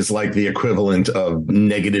Melbourne is like the equivalent of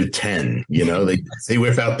 -10. They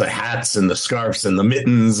whip out the hats and the scarves and the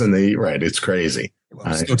mittens and it's crazy.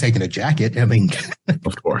 I'm still taking a jacket. I mean,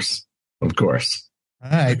 Of course. all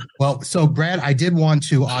right. Well, so Brad, I did want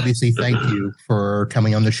to obviously thank you for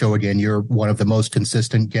coming on the show again. You're one of the most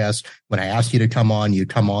consistent guests. When I ask you to come on, you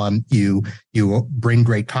come on. You bring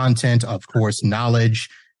great content, of course, knowledge.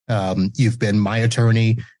 You've been my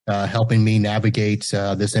attorney, helping me navigate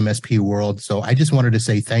this MSP world. So I just wanted to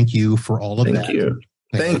say thank you for all of that.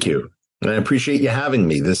 Thank you. And I appreciate you having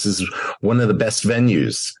me. This is one of the best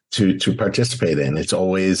venues to participate in. It's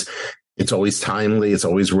always timely. It's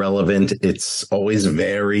always relevant. It's always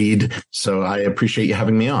varied. So I appreciate you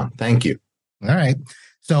having me on. Thank you. All right.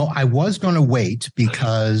 So I was going to wait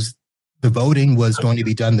because the voting was going to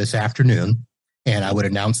be done this afternoon. And I would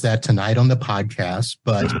announce that tonight on the podcast.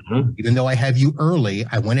 But even though I have you early,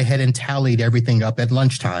 I went ahead and tallied everything up at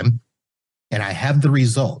lunchtime. And I have the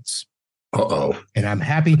results. Uh-oh. And I'm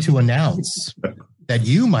happy to announce that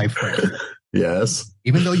you, my friend, Yes.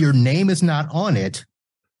 even though your name is not on it,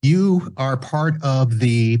 you are part of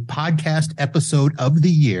the podcast episode of the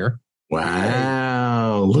year.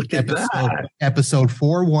 Wow. Look at that. Episode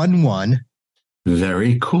 411.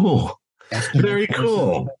 Very cool. Very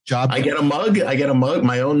cool. Job. I get a mug.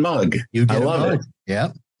 My own mug. You get I love it.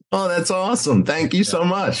 Yeah. Oh, that's awesome. Thank you so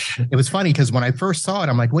much. It was funny because when I first saw it,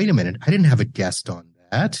 I'm like, wait a minute. I didn't have a guest on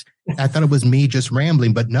that. I thought it was me just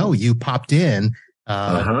rambling, but no, you popped in.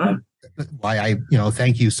 Why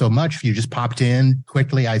thank you so much. You just popped in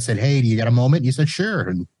quickly. I said, hey, do you got a moment? You said, sure.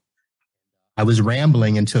 And I was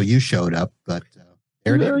rambling until you showed up, but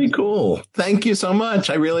very cool. Thank you so much.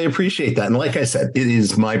 I really appreciate that. And like I said, it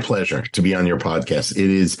is my pleasure to be on your podcast.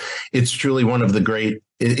 It's truly one of the great,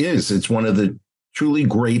 it's one of the truly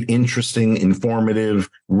great, interesting, informative,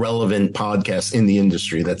 relevant podcasts in the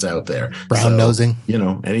industry that's out there. Brown nosing.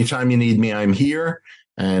 Anytime you need me, I'm here.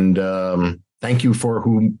 And thank you for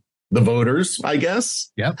the voters, I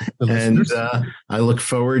guess. Yep. And I look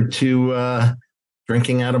forward to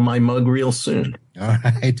drinking out of my mug real soon. All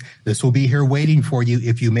right. This will be here waiting for you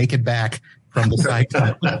if you make it back from the site.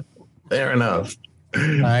 Fair enough. All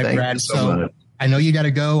right, Thank Brad. you so much. I know you got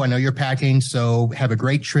to go. I know you're packing. So have a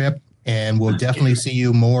great trip, and we'll definitely see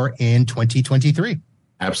you more in 2023.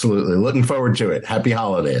 Absolutely. Looking forward to it. Happy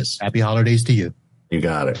holidays. Happy holidays to you. You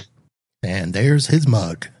got it. And there's his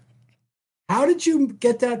mug. How did you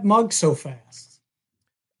get that mug so fast?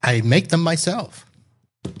 I make them myself.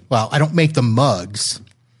 Well, I don't make the mugs,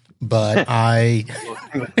 but I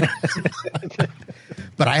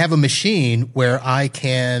have a machine where I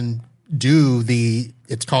can do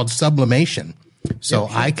it's called sublimation. So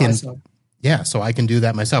I can do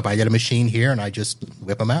that myself. I get a machine here and I just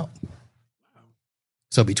whip them out.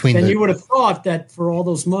 So you would have thought that for all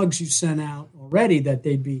those mugs you sent out already, that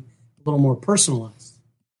they'd be a little more personalized.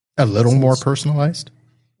 A little more personalized?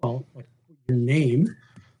 Well, like your name.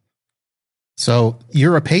 So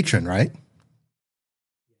you're a patron, right?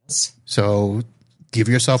 Yes. So give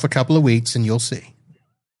yourself a couple of weeks and you'll see.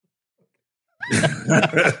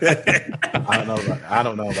 I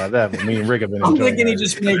don't know about that, but me and Rick have been. I'm thinking he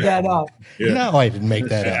just made that up. Yeah. No, I didn't make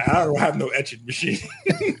that up. I don't have no etching machine.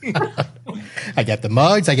 I got the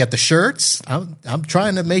mugs. I got the shirts. I'm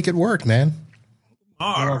trying to make it work, man.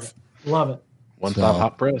 Marv. Love it. One-stop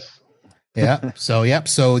hot press. Yeah. So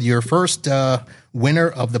your first winner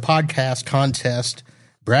of the podcast contest,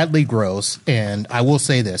 Bradley Gross. And I will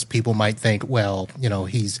say this: people might think, well,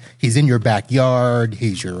 he's in your backyard.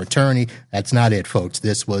 He's your attorney. That's not it, folks.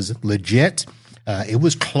 This was legit. It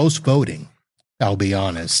was close voting. I'll be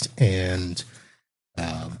honest. And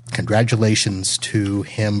congratulations to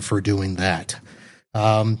him for doing that.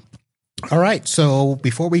 All right. So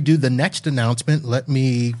before we do the next announcement, let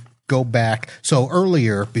me go back. So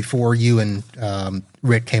earlier, before you and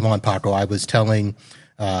Rick came on, Paco, I was telling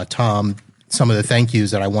Tom some of the thank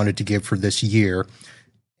yous that I wanted to give for this year.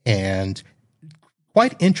 And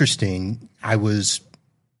quite interesting, at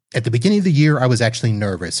the beginning of the year, I was actually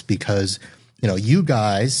nervous because, you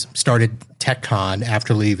guys started TechCon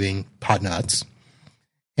after leaving Podnuts.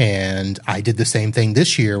 And I did the same thing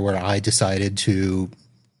this year where I decided to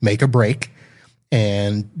make a break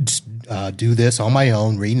and do this on my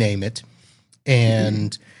own, rename it.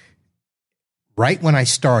 And right when I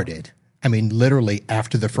started, literally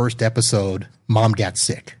after the first episode, Mom got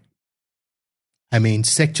sick.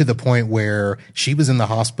 Sick to the point where she was in the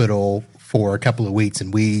hospital for a couple of weeks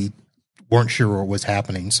and we weren't sure what was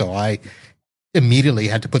happening. So I immediately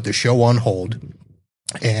had to put the show on hold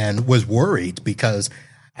and was worried because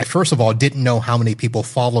I, first of all, didn't know how many people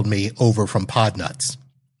followed me over from Podnuts.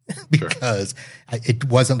 Because it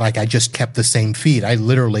wasn't like I just kept the same feed. I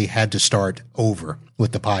literally had to start over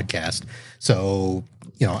with the podcast. So,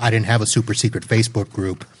 I didn't have a super secret Facebook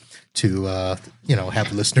group to,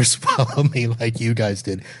 have listeners follow me like you guys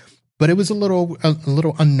did. But it was a little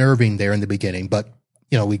unnerving there in the beginning. But,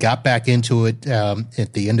 we got back into it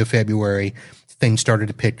at the end of February. Things started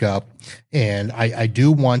to pick up. And I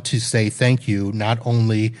do want to say thank you. Not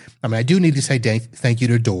only, I do need to say thank you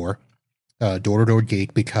to Door to Door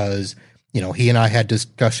Geek, because, he and I had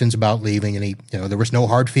discussions about leaving and there was no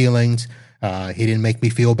hard feelings. He didn't make me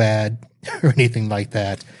feel bad or anything like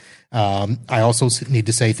that. I also need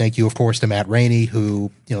to say thank you, of course, to Matt Rainey,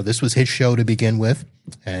 who, this was his show to begin with,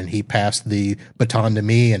 and he passed the baton to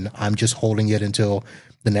me, and I'm just holding it until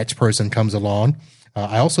the next person comes along.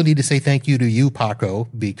 I also need to say thank you to you, Paco,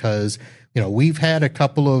 because, we've had a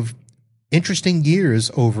couple of interesting years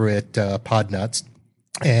over at Podnuts.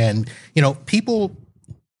 And, people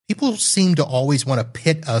seem to always want to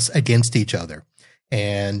pit us against each other.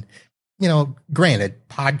 And, granted,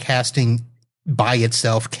 podcasting by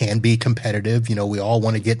itself can be competitive. We all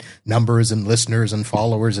want to get numbers and listeners and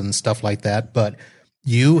followers and stuff like that. But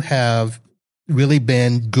you have really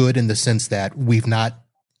been good in the sense that we've not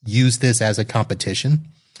used this as a competition.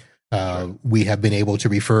 We have been able to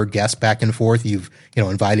refer guests back and forth. You've,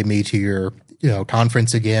 invited me to your,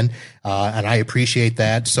 conference again. And I appreciate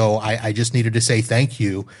that. So I just needed to say thank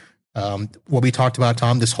you. What we talked about,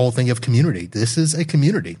 Tom, this whole thing of community. This is a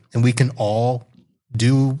community and we can all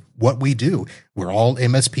do what we do. We're all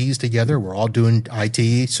MSPs together. We're all doing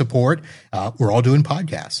IT support. We're all doing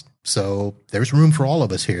podcasts. So there's room for all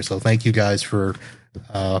of us here. So thank you guys for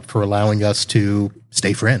allowing us to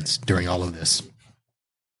stay friends during all of this.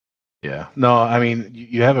 Yeah, no,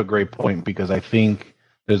 you have a great point, because I think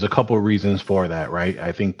there's a couple of reasons for that, right?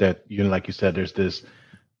 I think that, like you said, there's this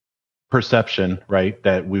perception, right,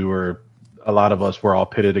 that a lot of us were all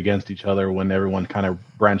pitted against each other when everyone kind of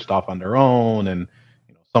branched off on their own, and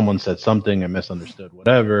someone said something and misunderstood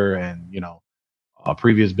whatever, and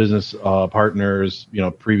previous business partners,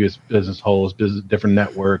 previous business hosts, different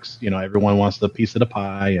networks, everyone wants the piece of the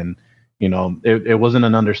pie, and it wasn't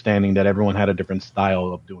an understanding that everyone had a different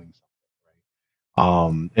style of doing something,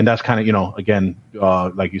 right? And that's kind of again,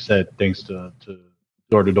 like you said, thanks to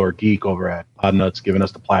Door to Door Geek over at Podnuts giving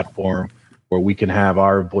us the platform where we can have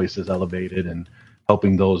our voices elevated and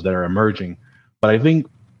helping those that are emerging. But I think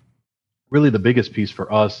really the biggest piece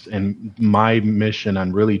for us and my mission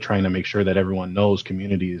on really trying to make sure that everyone knows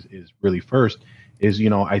community is really first is,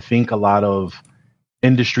 I think a lot of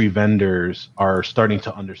industry vendors are starting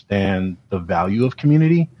to understand the value of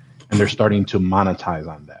community, and they're starting to monetize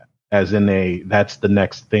on that, as in that's the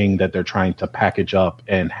next thing that they're trying to package up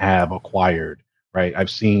and have acquired, right? I've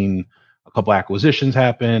seen a couple acquisitions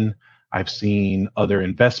happen. I've seen other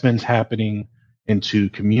investments happening into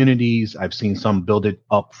communities. I've seen some build it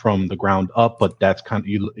up from the ground up, but that's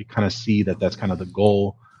you kind of see that's kind of the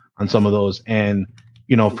goal on some of those. And,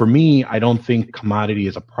 for me, I don't think commodity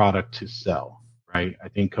is a product to sell, right? I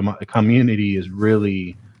think community is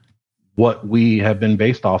really what we have been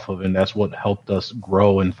based off of, and that's what helped us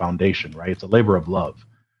grow in foundation, right? It's a labor of love.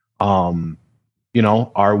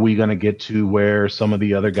 Are we going to get to where some of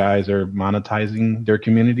the other guys are monetizing their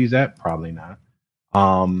communities at? Probably not.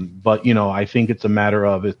 But I think it's a matter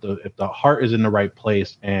of if the heart is in the right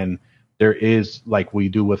place, and there is, like we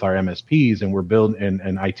do with our MSPs, and we're building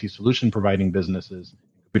and IT solution providing businesses,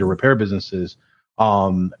 computer repair businesses,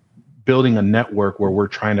 building a network where we're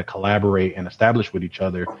trying to collaborate and establish with each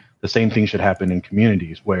other. The same thing should happen in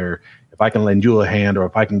communities, where if I can lend you a hand, or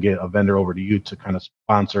if I can get a vendor over to you to kind of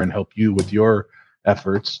sponsor and help you with your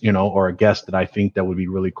efforts, or a guest that I think that would be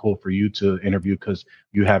really cool for you to interview because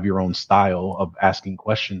you have your own style of asking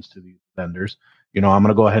questions to these vendors, I'm going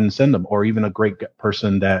to go ahead and send them, or even a great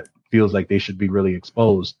person that feels like they should be really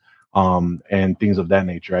exposed, and things of that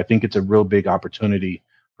nature. I think it's a real big opportunity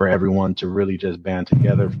for everyone to really just band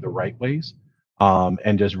together the right ways,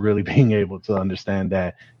 and just really being able to understand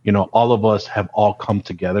that, all of us have all come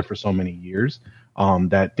together for so many years,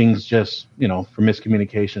 that things just, for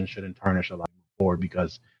miscommunication shouldn't tarnish a lot forward,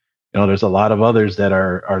 because there's a lot of others that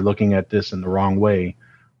are looking at this in the wrong way,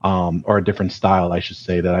 or a different style, I should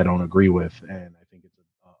say, that I don't agree with, and I think it's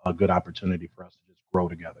a good opportunity for us to just grow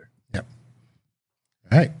together. Yep.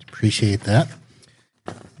 All right, appreciate that.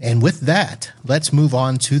 And with that, let's move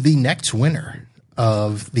on to the next winner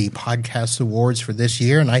of the podcast awards for this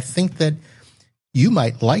year, and I think that you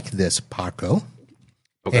might like this, Paco.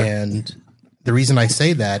 Okay. And the reason I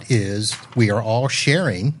say that is we are all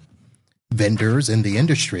sharing vendors in the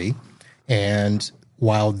industry, and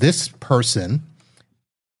while this person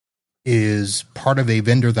is part of a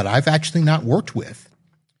vendor that I've actually not worked with,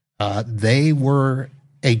 they were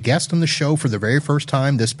a guest on the show for the very first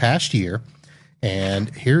time this past year, and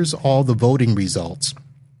here's all the voting results.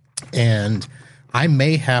 And I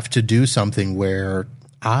may have to do something where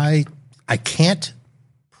I can't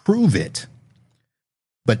prove it,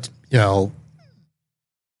 but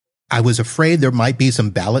I was afraid there might be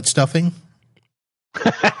some ballot stuffing.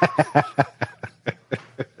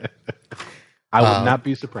 I would not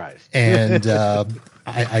be surprised. And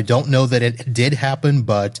I don't know that it did happen,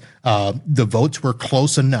 but the votes were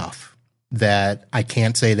close enough that I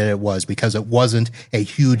can't say that it was, because it wasn't a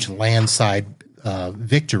huge landslide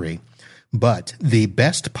victory. But the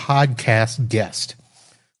best podcast guest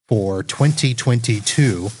for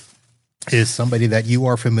 2022 is somebody that you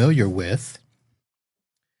are familiar with.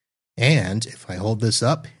 And if I hold this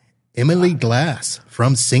up, Emily Glass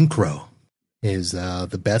from Syncro is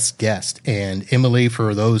the best guest. And Emily,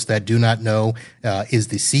 for those that do not know, is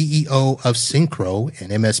the CEO of Syncro,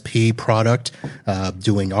 an MSP product,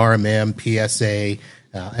 doing RMM, PSA,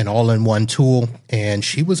 an all-in-one tool. And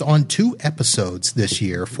she was on 2 episodes this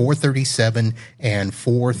year, 437 and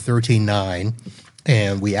 439.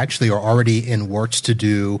 And we actually are already in works to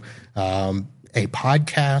do a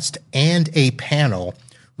podcast and a panel,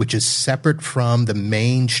 which is separate from the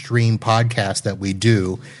mainstream podcast that we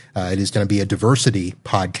do. It is going to be a diversity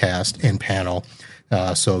podcast and panel.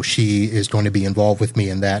 So she is going to be involved with me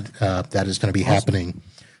in that. That is going to be happening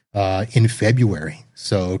in February.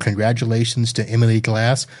 So congratulations to Emily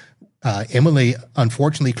Glass. Emily,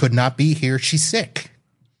 unfortunately, could not be here. She's sick.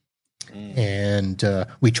 And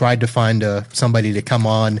we tried to find somebody to come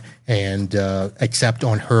on and accept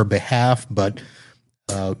on her behalf, but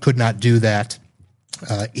could not do that.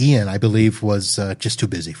 Ian, I believe, was just too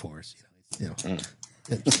busy for us.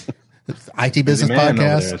 IT business man over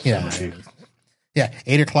podcast. there, Yeah. so- Yeah.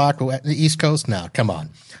 8:00 at the East Coast. Now, come on.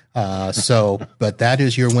 But that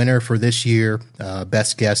is your winner for this year.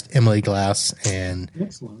 Best guest, Emily Glass. And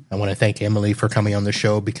Excellent. I want to thank Emily for coming on the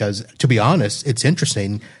show because, to be honest, it's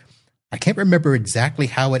interesting. I can't remember exactly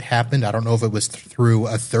how it happened. I don't know if it was through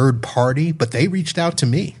a third party, but they reached out to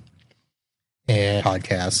me and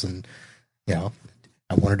podcasts, and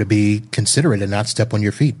I wanted to be considerate and not step on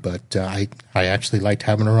your feet. But I actually liked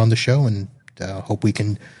having her on the show, and hope we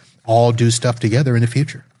can all do stuff together in the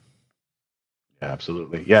future. Yeah,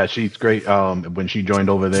 absolutely. Yeah, she's great. When she joined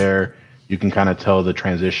over there, you can kind of tell the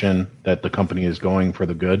transition that the company is going for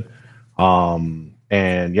the good.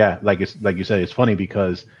 And yeah, like you said, it's funny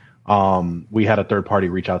because we had a third party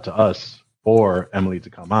reach out to us for Emily to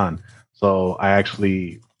come on. So I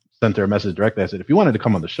actually sent her a message directly. I said, if you wanted to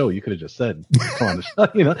come on the show, you could have just said, come on the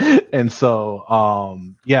show, And so,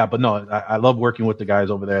 yeah, but no, I love working with the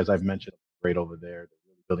guys over there. As I've mentioned, great over there. They're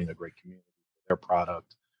really building a great community for their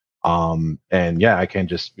product. And yeah, I can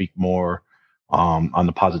just speak more on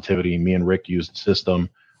the positivity. Me and Rick use the system,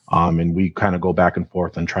 and we kind of go back and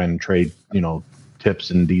forth and try and trade,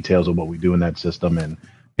 tips and details of what we do in that system. And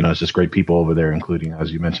it's just great people over there, including,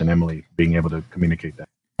 as you mentioned, Emily, being able to communicate that.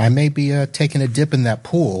 I may be taking a dip in that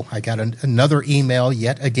pool. I got another email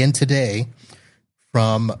yet again today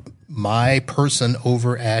from my person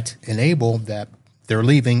over at Enable that they're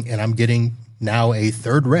leaving, and I'm getting now a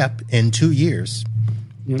third rep in 2 years.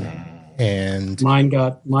 Yeah. And Mine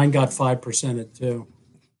got 5%ed too.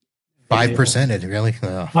 5%, really?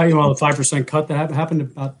 Oh. Well, the 5% cut that happened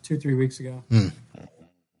about 2-3 weeks ago.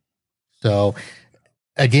 So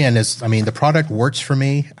again, the product works for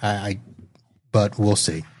me. But we'll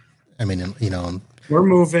see. We're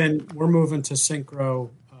moving to Synchro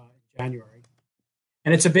in January,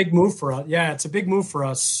 and it's a big move for us. Yeah, it's a big move for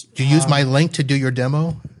us. Do you use my link to do your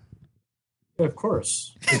demo? Of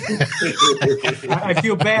course. I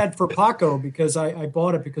feel bad for Paco because I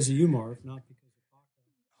bought it because of you, Marv, not because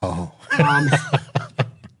of Paco.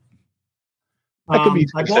 That could be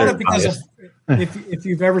I bought it because if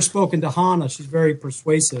you've ever spoken to Hannah, she's very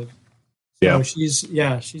persuasive. So Yeah. she's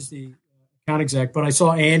the account exec. But I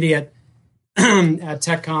saw Andy at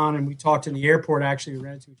TechCon, and we talked in the airport. Actually, we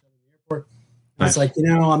ran into each other in the airport. And Nice. It's like,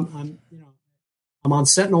 I'm on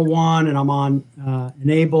Sentinel One, and I'm on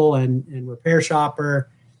Enable and Repair Shopper,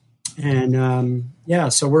 and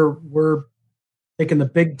so we're taking the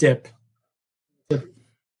big dip.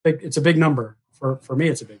 It's a big number for me.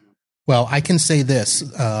 It's a big number. Well, I can say this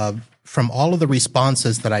from all of the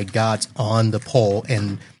responses that I got on the poll,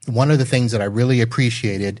 and one of the things that I really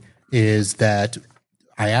appreciated is that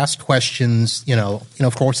I asked questions.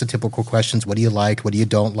 Of course, the typical questions: what do you like? What do you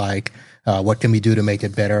don't like? What can we do to make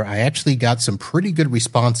it better? I actually got some pretty good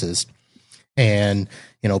responses, and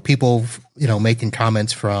people making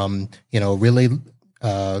comments from really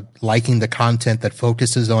liking the content that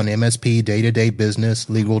focuses on MSP, day-to-day business,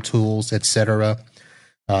 legal tools, etc.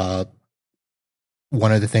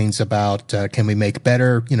 One of the things about can we make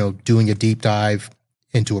better? Doing a deep dive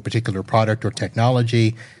into a particular product or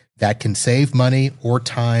technology that can save money or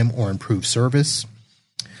time or improve service.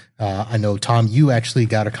 I know, Tom, you actually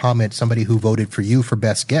got a comment, somebody who voted for you for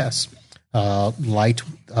best guess, liked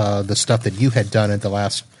the stuff that you had done at the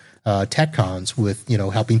last TechCons with,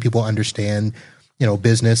 helping people understand,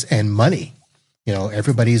 business and money.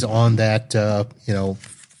 Everybody's on that,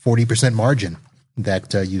 40% margin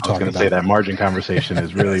that you talked about. I was going to say that margin conversation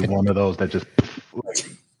is really one of those that just, what?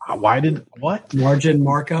 Margin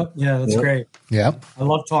markup. Yeah, that's great. Yep. I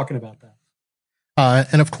love talking about that.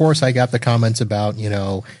 And of course, I got the comments about,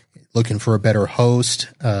 looking for a better host.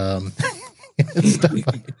 Stuff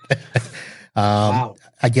like that. Wow.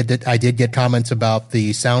 I did get comments about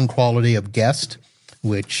the sound quality of guest,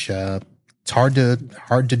 which it's hard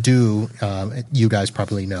to do. You guys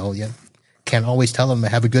probably know. You can't always tell them to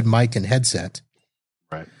have a good mic and headset.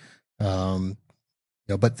 Right.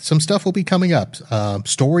 But some stuff will be coming up.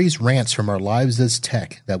 Stories, rants from our lives as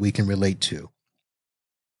tech that we can relate to.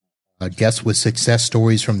 Guests with success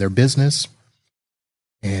stories from their business.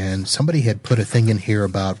 And somebody had put a thing in here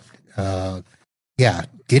about,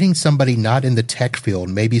 getting somebody not in the tech field,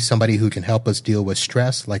 maybe somebody who can help us deal with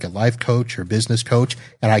stress, like a life coach or business coach.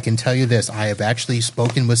 And I can tell you this, I have actually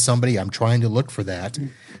spoken with somebody. I'm trying to look for that.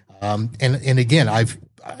 And again, I've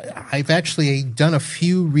actually done a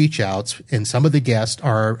few reach outs, and some of the guests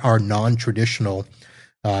are non-traditional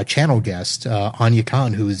channel guests. Anya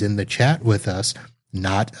Khan, who is in the chat with us,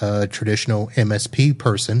 not a traditional MSP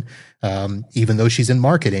person, even though she's in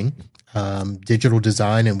marketing, digital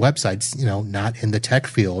design and websites, not in the tech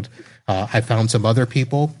field. I found some other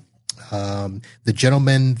people The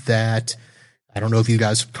gentleman that, I don't know if you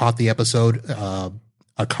guys caught the episode,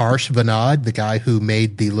 Akarsh Vinod, the guy who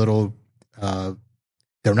made the little,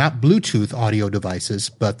 they're not Bluetooth audio devices,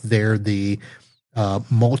 but they're the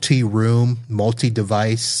multi-room,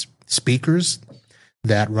 multi-device speakers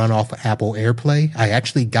that run off Apple AirPlay. I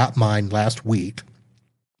actually got mine last week.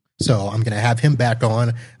 So I'm going to have him back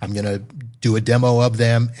on. I'm going to do a demo of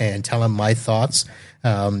them and tell him my thoughts.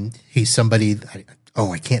 He's somebody,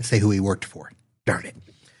 I can't say who he worked for. Darn it.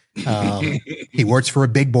 He works for a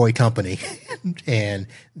big boy company, and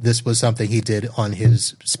this was something he did on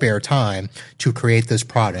his spare time to create this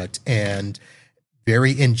product, and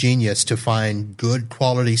very ingenious to find good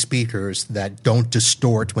quality speakers that don't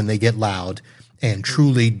distort when they get loud and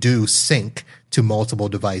truly do sync to multiple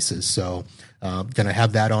devices. So going to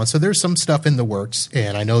have that on. So there's some stuff in the works,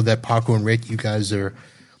 and I know that Paco and Rick, you guys are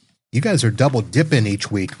double dipping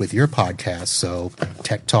each week with your podcast. So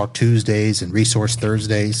Tech Talk Tuesdays and Resource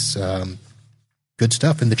Thursdays, good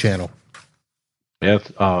stuff in the channel.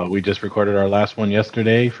 Yes, we just recorded our last one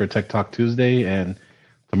yesterday for Tech Talk Tuesday, and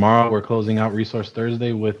tomorrow we're closing out Resource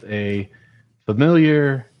Thursday with a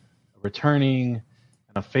familiar, returning,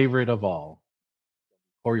 and a favorite of all,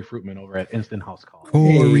 Corey Fruitman over at Instant House Call.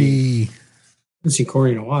 Corey. Haven't seen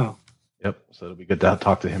Corey in a while. Yep, so it'll be good to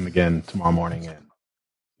talk to him again tomorrow morning and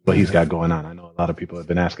what he's got going on. I know a lot of people have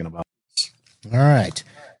been asking about. All right.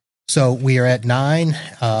 So we are at 9.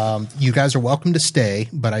 You guys are welcome to stay,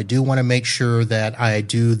 but I do want to make sure that I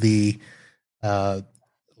do the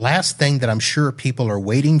last thing that I'm sure people are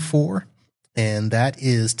waiting for, and that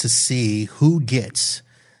is to see who gets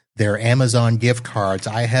their Amazon gift cards.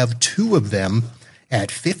 I have 2 of them at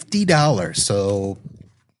 $50. So,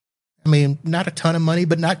 I mean, not a ton of money,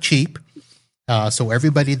 but not cheap. So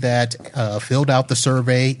everybody that filled out the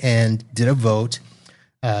survey and did a vote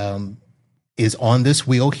is on this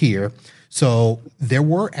wheel here. So there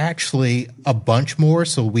were actually a bunch more.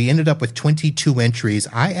 So we ended up with 22 entries.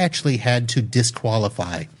 I actually had to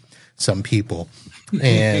disqualify some people.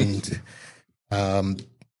 And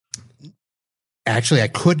actually, I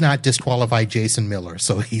could not disqualify Jason Miller.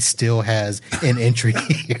 So he still has an entry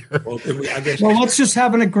here. Well, let's just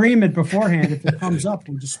have an agreement beforehand. If it comes up,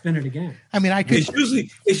 we'll just spin it again. I mean, I could.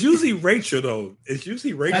 It's usually Rachel, though. It's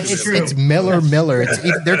usually Rachel. That's true. It's Miller.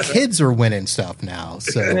 Their kids are winning stuff now.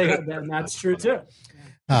 So that's true, too.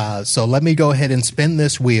 So let me go ahead and spin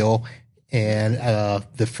this wheel. And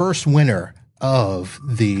the first winner of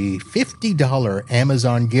the $50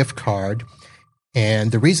 Amazon gift card.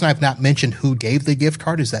 And the reason I've not mentioned who gave the gift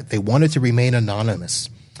card is that they wanted to remain anonymous.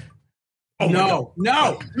 Oh,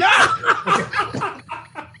 no.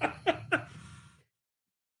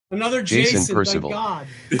 Another Jason Percival.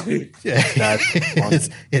 Thank God.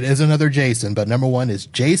 It is another Jason, but number 1 is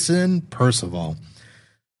Jason Percival.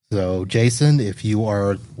 So, Jason, if you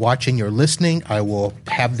are watching or listening, I will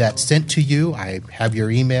have that sent to you. I have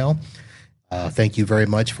your email. Thank you very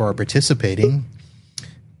much for participating.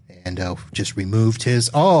 And just removed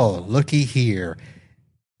his. Oh, looky here.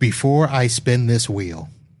 Before I spin this wheel,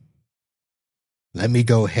 let me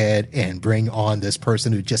go ahead and bring on this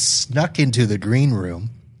person who just snuck into the green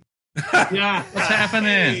room. Yeah, what's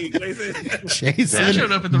happening? Jason I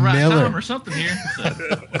showed up at the right Miller. time or something here. So.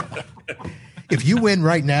 If you win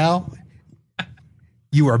right now,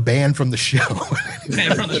 you are banned from the show.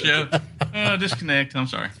 Banned from the show. Disconnect. I'm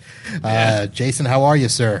sorry. Jason, how are you,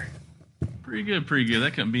 sir? Pretty good.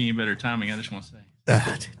 That couldn't be any better timing. I just want to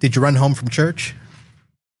say. Did you run home from church?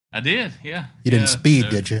 I did, yeah. You didn't speed,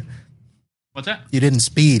 did you? What's that? You didn't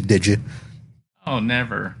speed, did you? Oh,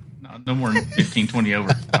 never. No more than 15, 20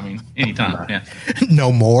 over. I mean, anytime, yeah.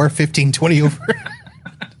 No more? 15, 20 over?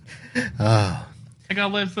 I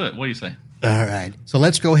got a lead foot. What do you say? All right. So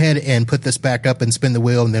let's go ahead and put this back up and spin the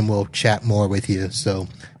wheel, and then we'll chat more with you. So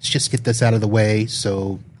let's just get this out of the way.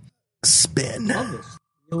 So spin. Love this.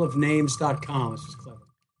 Wheelofnames.com. This is clever.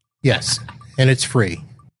 Yes, and it's free.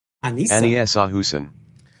 Anissa Hussein.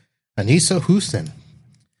 Anissa Hussein.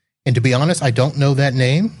 And to be honest, I don't know that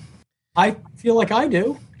name. I feel like I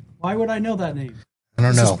do. Why would I know that name? I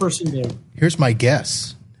don't know. This person do? Here's my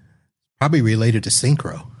guess. Probably related to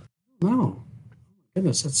Synchro. No.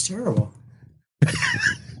 Goodness, that's terrible.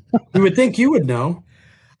 You would think you would know.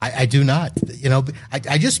 I do not. You know,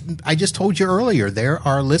 I just told you earlier there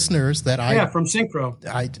are listeners that from Synchro.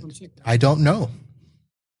 I don't know.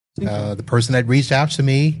 The person that reached out to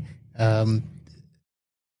me, I've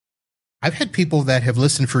had people that have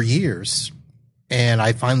listened for years, and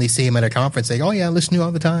I finally see him at a conference saying, "Oh yeah, I listen to you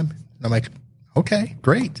all the time." And I'm like, "Okay,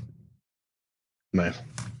 great." Nice.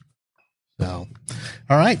 So,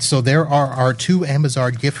 all right. So there are our 2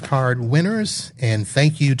 Amazon gift card winners, and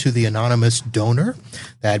thank you to the anonymous donor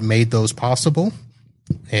that made those possible.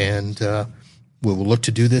 And we will look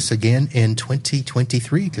to do this again in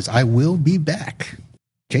 2023 because I will be back.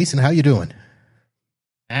 Jason, how you doing?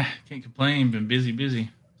 Can't complain. Been busy.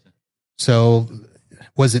 So,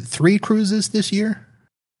 was it 3 cruises this year?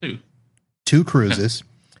 2. 2 cruises.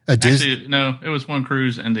 Actually, no, it was 1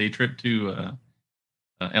 cruise and a trip to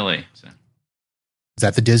L.A. So. Is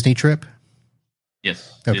that the Disney trip?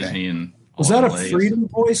 Yes, okay. Disney and was that a LA. Freedom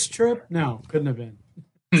Voice trip? No, couldn't have been.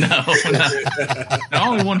 No, I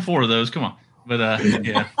only won 4 of those. Come on, but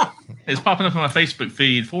yeah, it's popping up on my Facebook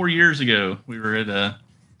feed. 4 years ago, we were at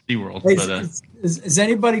SeaWorld. Hey, but is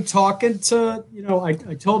anybody talking to?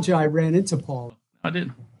 I told you I ran into Paul. I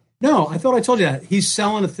did. No, I thought I told you that he's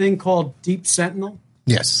selling a thing called Deep Sentinel.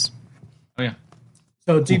 Yes. Oh yeah.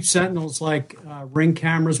 So Deep Sentinel's like Ring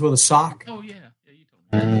cameras with a sock. Oh yeah, you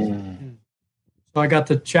told me. So I got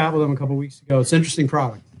to chat with him a couple of weeks ago. It's an interesting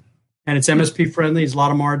product, and it's MSP friendly. It's a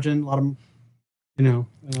lot of margin, a lot of, a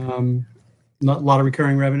lot of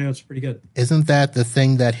recurring revenue. It's pretty good. Isn't that the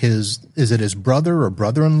thing that his brother or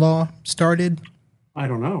brother-in-law started? I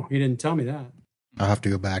don't know. He didn't tell me that. I'll have to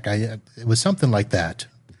go back. It was something like that.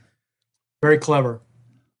 Very clever.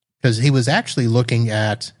 Because he was actually looking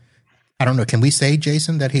at, I don't know, can we say,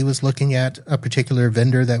 Jason, that he was looking at a particular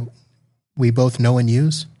vendor that we both know and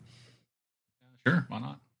use? Sure, why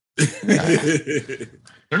not?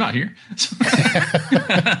 They're not here.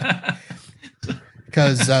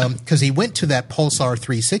 Because he went to that Pulsar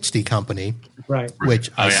 360 company, right?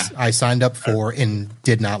 Which I signed up for and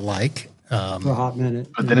did not like. For a hot minute.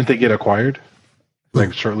 But didn't they get acquired?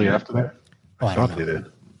 Like shortly after that? I thought they did.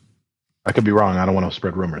 I could be wrong. I don't want to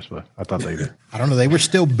spread rumors, but I thought they did. I don't know. They were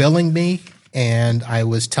still billing me, and I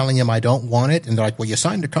was telling them I don't want it. And they're like, well, you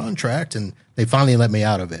signed a contract. And they finally let me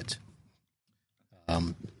out of it.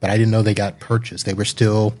 But I didn't know they got purchased. They're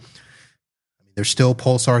still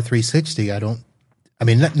Pulsar 360. Not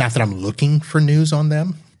that I'm looking for news on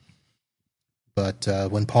them. But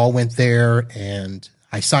when Paul went there and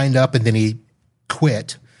I signed up and then he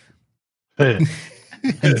quit. Yeah,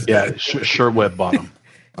 SureWeb bought them.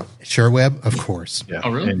 SureWeb, of course. Yeah. Oh,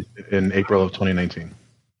 really? In April of 2019.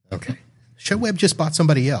 Okay. SureWeb just bought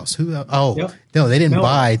somebody else. Who? Yep. No, they didn't Malware.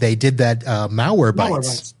 buy. They did that Malware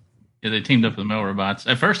Bytes. Yeah, they teamed up with Malwarebytes.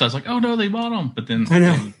 At first, I was like, "Oh no, they bought them," but then I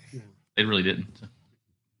know. they really didn't. So.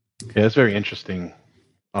 Yeah, it's very interesting.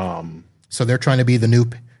 So they're trying to be a new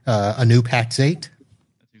Pax8. That's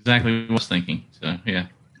exactly what I was thinking. So yeah.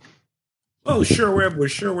 Oh,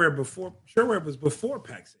 SureWeb before. SureWeb was before PAX8,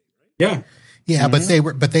 right? Yeah. Yeah, but they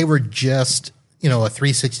were just a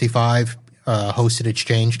 365 hosted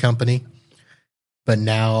exchange company. But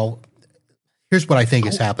now, here's what I think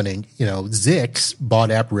is happening. Zix bought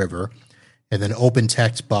AppRiver, and then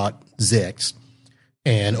OpenText bought Zix,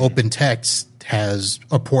 and OpenText has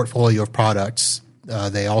a portfolio of products.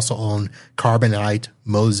 They also own Carbonite,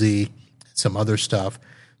 Mozy, some other stuff.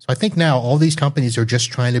 So I think now all these companies are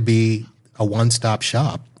just trying to be a one-stop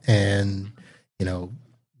shop and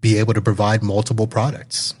be able to provide multiple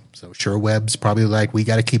products. So SureWeb's probably like, we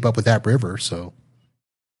got to keep up with AppRiver. So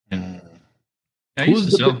I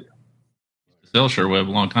used to sell SureWeb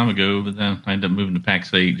a long time ago, but then I ended up moving to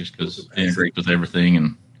PAX8 just because it integrates with everything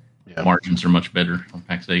and margins are much better on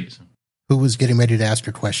PAX8. So. Who was getting ready to ask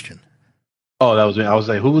a question? Oh, that was me. I was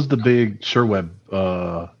like, who was the big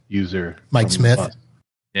SureWeb user? Mike Smith?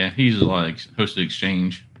 Yeah, he uses a lot of hosted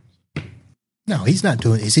exchange. No, he's not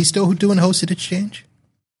doing. Is he still doing hosted exchange?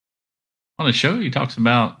 On the show, he talks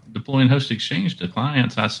about deploying hosted exchange to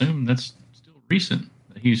clients. I assume that's still recent.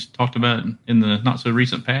 He's talked about it in the not so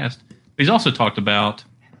recent past. He's also talked about,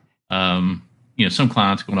 some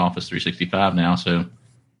clients going to Office 365 now. So,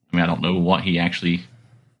 I don't know what he actually,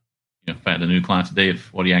 if I had a new client today,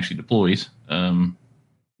 what he actually deploys. But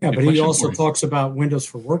he also talks about Windows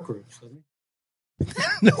for Workgroups, doesn't he?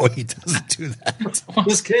 No, he doesn't do that.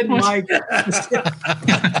 Just kidding, Mike.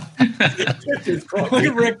 Look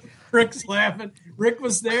at Rick. Rick's laughing. Rick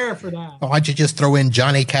was there for that. Why don't you just throw in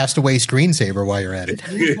Johnny Castaway Screensaver while you're at it?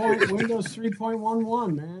 Windows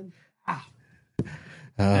 3.11, man. Oh,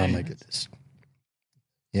 my goodness.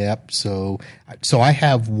 Yep. So I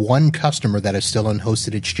have one customer that is still on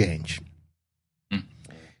hosted exchange. And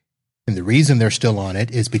the reason they're still on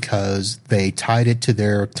it is because they tied it to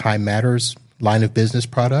their Time Matters line of business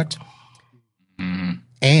product.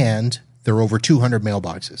 And there are over 200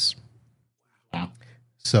 mailboxes.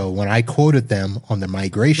 So when I quoted them on the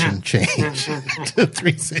migration change to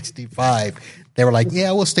 365, they were like,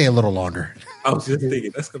 yeah, we'll stay a little longer. I was just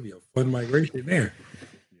thinking, that's going to be a fun migration there.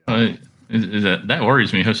 It that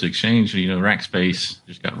worries me. Hosted Exchange, Rackspace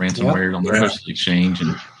just got ransomware on their hosted Exchange,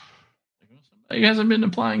 and somebody hasn't been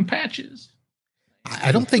applying patches.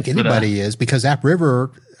 I don't think anybody is, because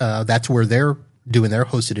AppRiver, that's where they're doing their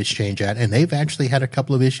hosted Exchange at, and they've actually had a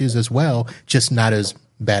couple of issues as well, just not as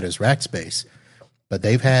bad as Rackspace. But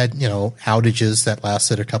they've had, outages that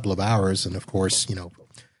lasted a couple of hours, and of course,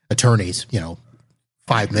 attorneys,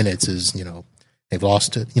 5 minutes is, they've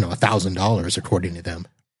lost, $1,000 according to them.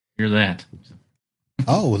 Hear that?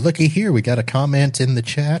 Oh, looky here. We got a comment in the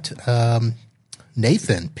chat.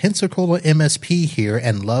 Nathan, Pensacola MSP here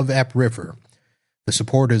and love AppRiver. The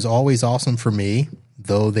support is always awesome for me,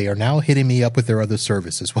 though they are now hitting me up with their other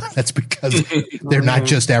services. Well, that's because they're not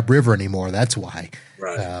just AppRiver anymore. That's why.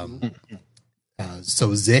 Right. So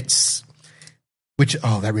Zix,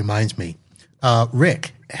 that reminds me.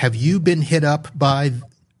 Rick, have you been hit up by,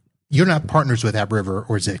 you're not partners with AppRiver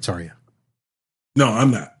or Zix, are you? No,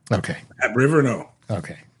 I'm not. Okay. AppRiver, no.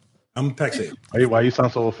 Okay. I'm PaxSafe. Why you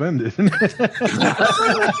sound so offended?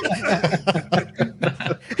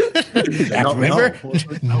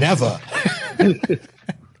 AppRiver? Never.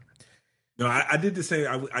 No, I did the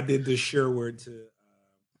same. I did the SureWeb to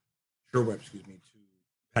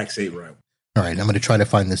PaxSafe route. All right, I'm going to try to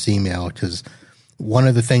find this email, because one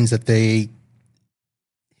of the things that they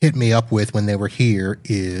hit me up with when they were here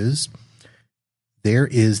is there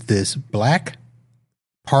is this Black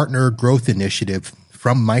Partner Growth Initiative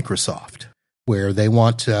from Microsoft where they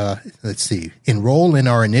want, enroll in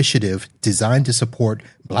our initiative designed to support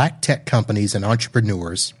Black tech companies and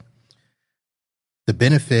entrepreneurs. The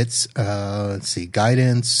benefits,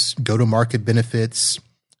 guidance, go-to-market benefits,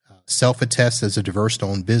 self-attest as a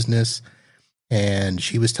diverse-owned business. And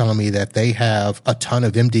she was telling me that they have a ton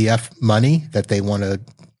of MDF money that they want to,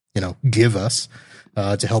 give us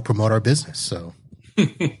to help promote our business. So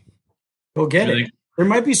go get it. There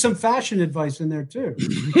might be some fashion advice in there too.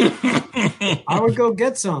 I would go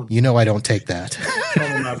get some. I don't take that.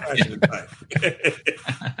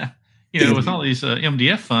 With all these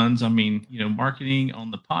MDF funds, marketing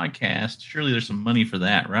on the podcast, surely there's some money for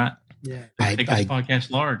that, right? Yeah. Take this podcast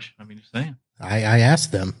large. Just saying. I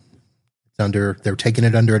asked them. They're taking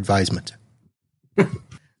it under advisement.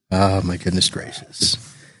 Oh, my goodness gracious.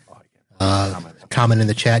 Comment in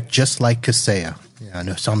the chat, just like Kaseya. Yeah,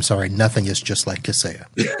 no, so I'm sorry. Nothing is just like Kaseya.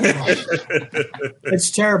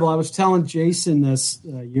 It's terrible. I was telling Jason this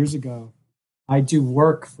years ago. I do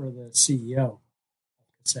work for the CEO of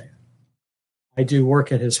Kaseya. I do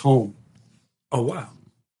work at his home. Oh, wow.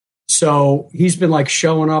 So he's been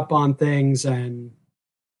showing up on things, and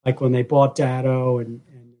when they bought Datto and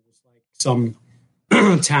it was some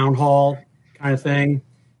town hall kind of thing,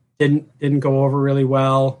 didn't go over really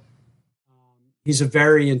well. He's a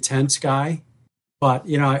very intense guy, but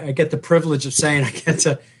I get the privilege of saying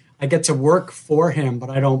I get to work for him, but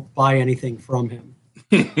I don't buy anything from him.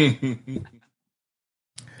 And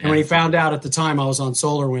when he found out at the time I was on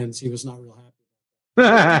SolarWinds, he was not real happy.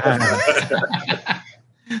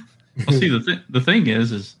 Well, see, the thing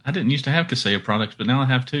is I didn't used to have Kaseya products, but now I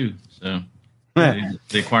have two. So they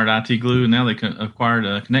acquired IT Glue, and now they acquired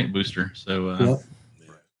a Connect Booster. So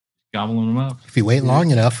gobbling them up. If you wait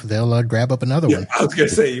long enough, they'll grab up another one. I was going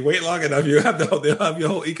to say, you wait long enough, they'll have your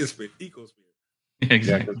whole ecosphere. Yeah,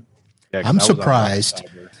 exactly. Yeah, I'm surprised.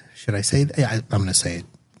 Should I say that? Yeah, I'm going to say it.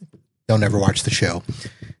 They'll never watch the show.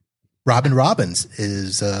 Robin Robbins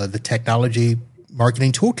is the technology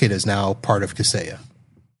marketing toolkit is now part of Kaseya.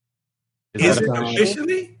 Is it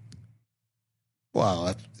officially?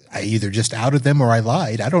 Well, I either just outed them or I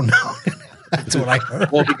lied. I don't know. That's what I heard.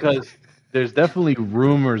 Well, because there's definitely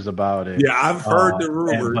rumors about it. Yeah, I've heard the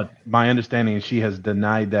rumor. But my understanding is she has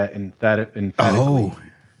denied that emphatically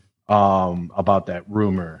about that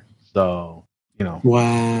rumor. So,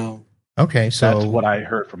 Wow. Okay, so that's what I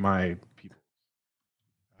heard from my people.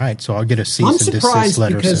 All right, so I'll get a cease and desist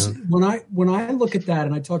letter because soon. when I look at that,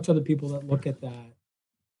 and I talk to other people that look at that,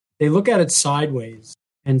 they look at it sideways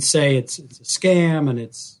and say it's a scam and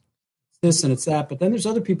it's this and it's that. But then there's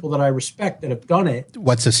other people that I respect that have done it.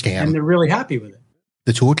 What's a scam? And they're really happy with it.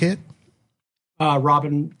 The toolkit?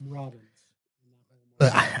 Robbins.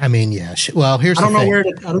 Yeah. Well, here's the thing. I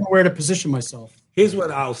don't know where to position myself. Here's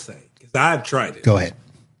what I'll say, because I've tried it. Go ahead.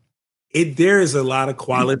 There is a lot of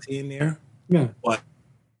quality in there. Yeah. But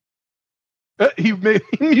He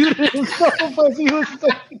muted himself as he was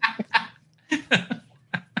saying.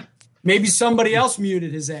 Maybe somebody else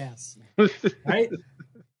muted his ass. Right?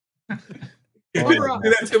 do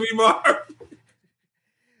that to me, Marv.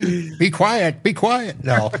 Be quiet.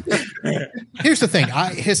 No. Here's the thing.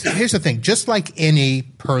 Here's the thing. Just like any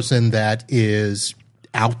person that is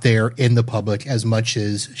out there in the public as much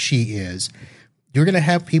as she is, you're going to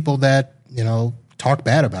have people that, talk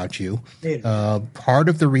bad about you. Part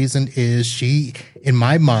of the reason is she, in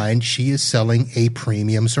my mind, she is selling a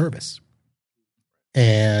premium service.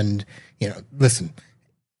 And, listen,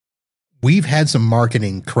 we've had some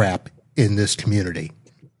marketing crap in this community.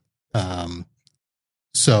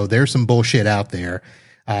 So there's some bullshit out there.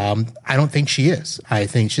 I don't think she is. I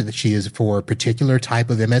think that she is for a particular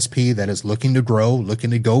type of MSP that is looking to grow,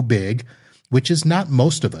 looking to go big, which is not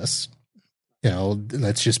most of us.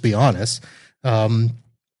 Let's just be honest.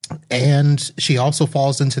 And she also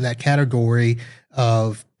falls into that category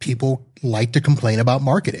of people like to complain about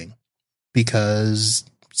marketing because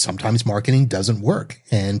sometimes marketing doesn't work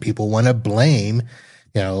and people want to blame,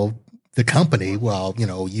 the company. Well,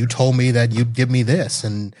 you told me that you'd give me this.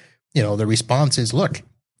 And, the response is, look,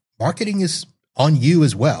 marketing is on you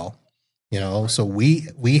as well. So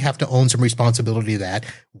we have to own some responsibility to that.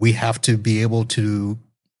 We have to be able to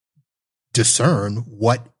discern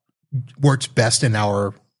what works best in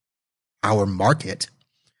our market,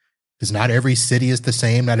 because not every city is the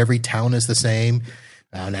same, not every town is the same,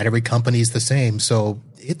 not every company is the same. So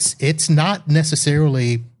it's not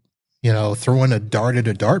necessarily throwing a dart at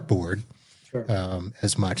a dartboard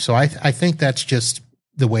as much. So I think that's just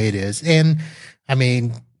the way it is. And I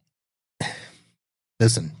mean,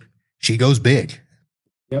 listen, she goes big.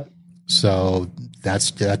 Yep. So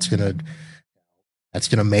that's gonna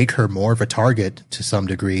make her more of a target to some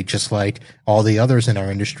degree, just like all the others in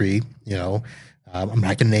our industry. I'm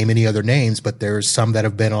not going to name any other names, but there's some that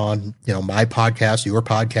have been on, my podcast, your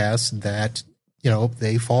podcast, that,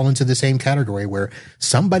 they fall into the same category where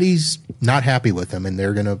somebody's not happy with them and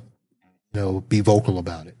they're going to, be vocal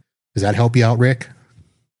about it. Does that help you out, Rick?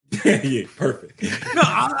 Yeah, perfect. No,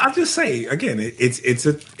 I'll just say again, it's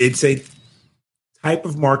a type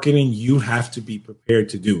of marketing you have to be prepared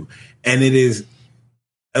to do, and it is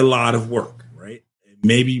a lot of work, right?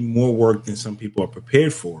 Maybe more work than some people are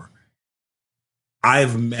prepared for.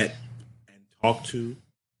 I've met and talked to,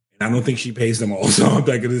 and I don't think she pays them all, so I'm not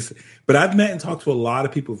going to say, but I've met and talked to a lot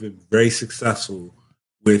of people who've been very successful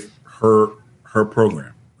with her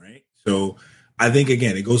program, right? So I think,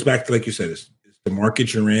 again, it goes back to, like you said, it's the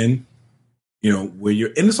market you're in, where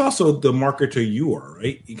you're, and it's also the marketer you are,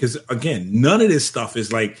 right? Because, again, none of this stuff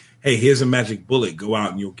is like, hey, here's a magic bullet, go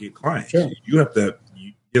out and you'll get clients. Sure. You have to,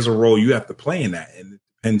 there's a role you have to play in that, and it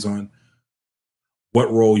depends on what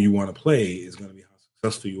role you want to play is going to be how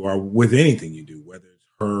successful you are with anything you do, whether it's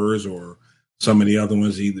hers or some of the other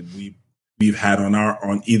ones either we've had on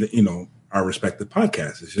either our respective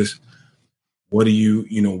podcasts. It's just, what do you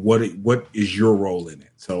what is your role in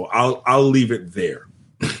it? So I'll leave it there.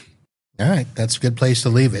 All right, that's a good place to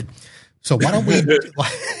leave it. So why don't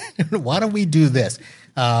we do this?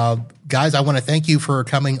 Guys, I want to thank you for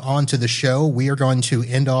coming on to the show. We are going to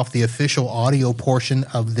end off the official audio portion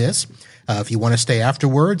of this. If you want to stay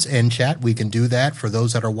afterwards and chat, we can do that. For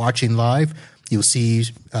those that are watching live, you'll see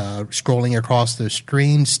scrolling across the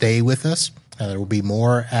screen. Stay with us. There will be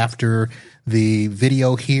more after the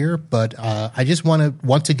video here, but I just want to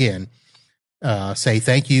once again say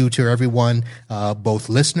thank you to everyone, both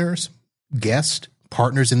listeners, guests,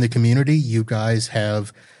 partners in the community. You guys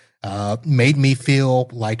have made me feel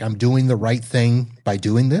like I'm doing the right thing by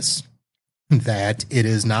doing this, that it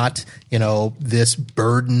is not, this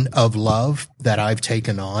burden of love that I've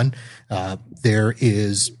taken on. There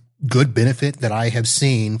is good benefit that I have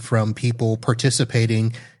seen from people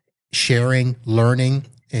participating, sharing, learning,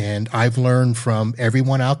 and I've learned from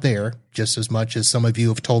everyone out there just as much as some of you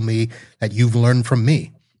have told me that you've learned from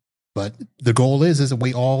me. But the goal is that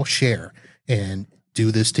we all share and do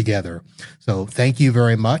this together. So thank you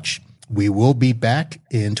very much. We will be back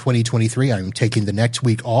in 2023. I'm taking the next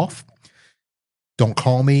week off. Don't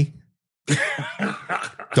call me.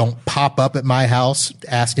 Don't pop up at my house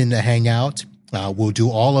asking to hang out. We'll do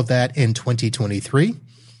all of that in 2023.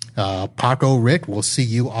 Paco, Rick, we'll see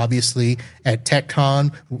you obviously at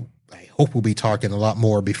TechCon. I hope we'll be talking a lot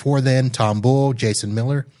more before then. Tom Bull, Jason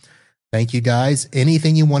Miller. Thank you, guys.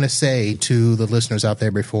 Anything you want to say to the listeners out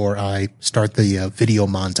there before I start the video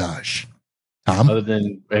montage? Tom? Other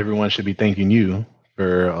than everyone should be thanking you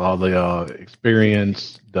for all the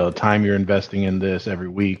experience, the time you're investing in this every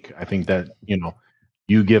week. I think that,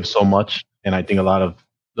 you give so much, and I think a lot of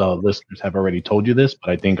the listeners have already told you this, but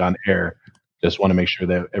I think on air, just want to make sure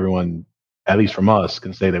that everyone, at least from us,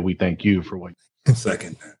 can say that we thank you for what.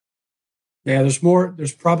 Second. Yeah, there's more.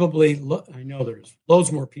 There's probably, I know there's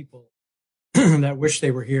loads more people that wish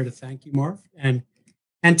they were here to thank you, Marv, and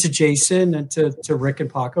to Jason and to Rick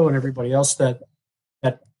and Paco and everybody else that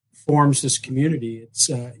forms this community. It's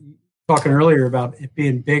talk talking earlier about it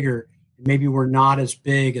being bigger. Maybe we're not as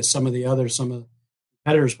big as some of the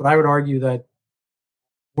competitors, but I would argue that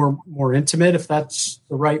we're more intimate, if that's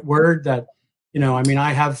the right word. That,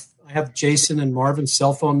 I have Jason and Marvin's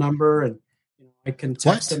cell phone number, and I can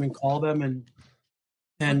text them and call them, and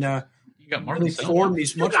you got Marvin's really form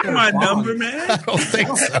these much better my bonds. number, man. I don't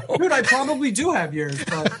think so. Dude, I probably do have yours,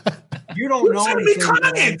 but you don't know anything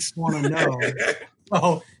that I want to know.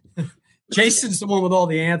 So Jason's the one with all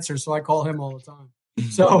the answers, so I call him all the time.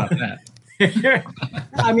 So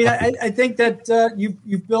I think that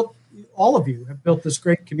you've built, all of you have built this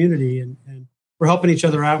great community, and we're helping each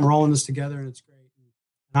other out, and we're all in this together, and it's great.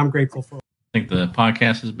 And I'm grateful for it. I think the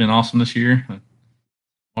podcast has been awesome this year.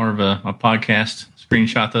 More of a podcast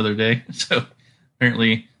screenshot the other day. So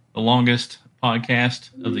apparently the longest podcast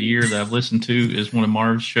of the year that I've listened to is one of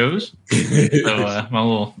Marv's shows.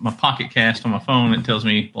 So my pocket cast on my phone, it tells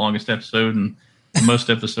me the longest episode, and most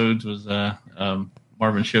episodes was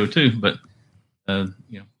Marvin's show too. But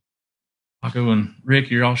Paco and Rick,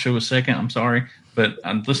 your all show was second. I'm sorry, but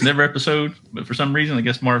I listened to every episode. But for some reason, I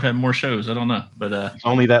guess Marv had more shows. I don't know, but it's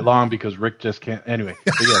only that long because Rick just can't. Anyway,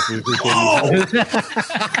 so yes, we appreciate you.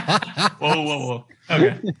 Whoa.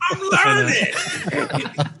 Okay, I'm learning.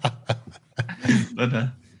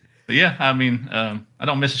 But yeah, I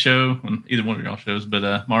don't miss a show on either one of y'all shows.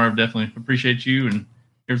 But Marv, definitely appreciate you and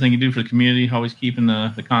everything you do for the community. Always keeping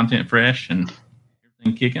the content fresh and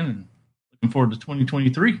everything kicking. And looking forward to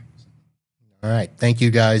 2023. All right. Thank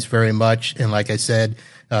you guys very much. And like I said,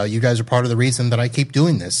 you guys are part of the reason that I keep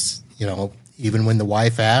doing this. Even when the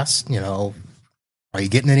wife asks, are you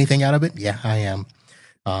getting anything out of it? Yeah, I am.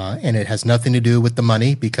 And it has nothing to do with the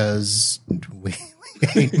money, because we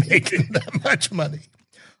ain't making that much money.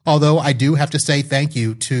 Although I do have to say thank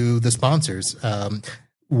you to the sponsors.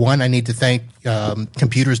 One, I need to thank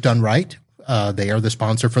Computers Done Right. They are the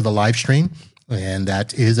sponsor for the live stream, and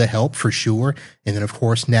that is a help for sure. And then, of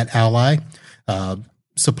course, NetAlly,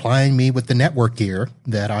 supplying me with the network gear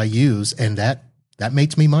that I use, and that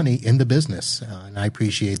makes me money in the business, and I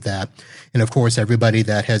appreciate that. And of course, everybody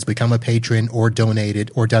that has become a patron or donated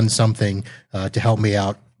or done something to help me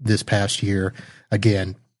out this past year.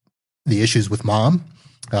 Again, the issues with Mom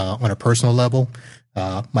on a personal level,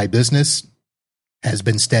 my business has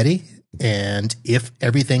been steady, and if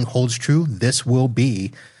everything holds true, this will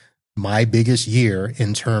be my biggest year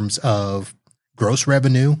in terms of gross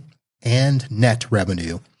revenue and net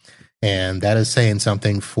revenue. And that is saying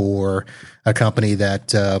something for a company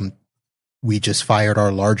that we just fired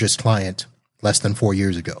our largest client less than 4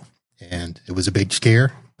 years ago. And it was a big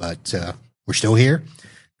scare, but we're still here,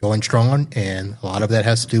 going strong. And a lot of that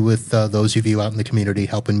has to do with those of you out in the community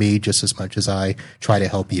helping me just as much as I try to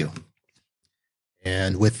help you.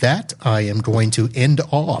 And with that, I am going to end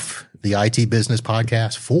off the IT Business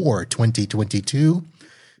Podcast for 2022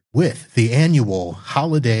 with the annual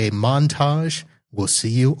holiday montage. We'll see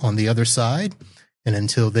you on the other side. And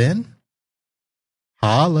until then,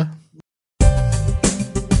 holla.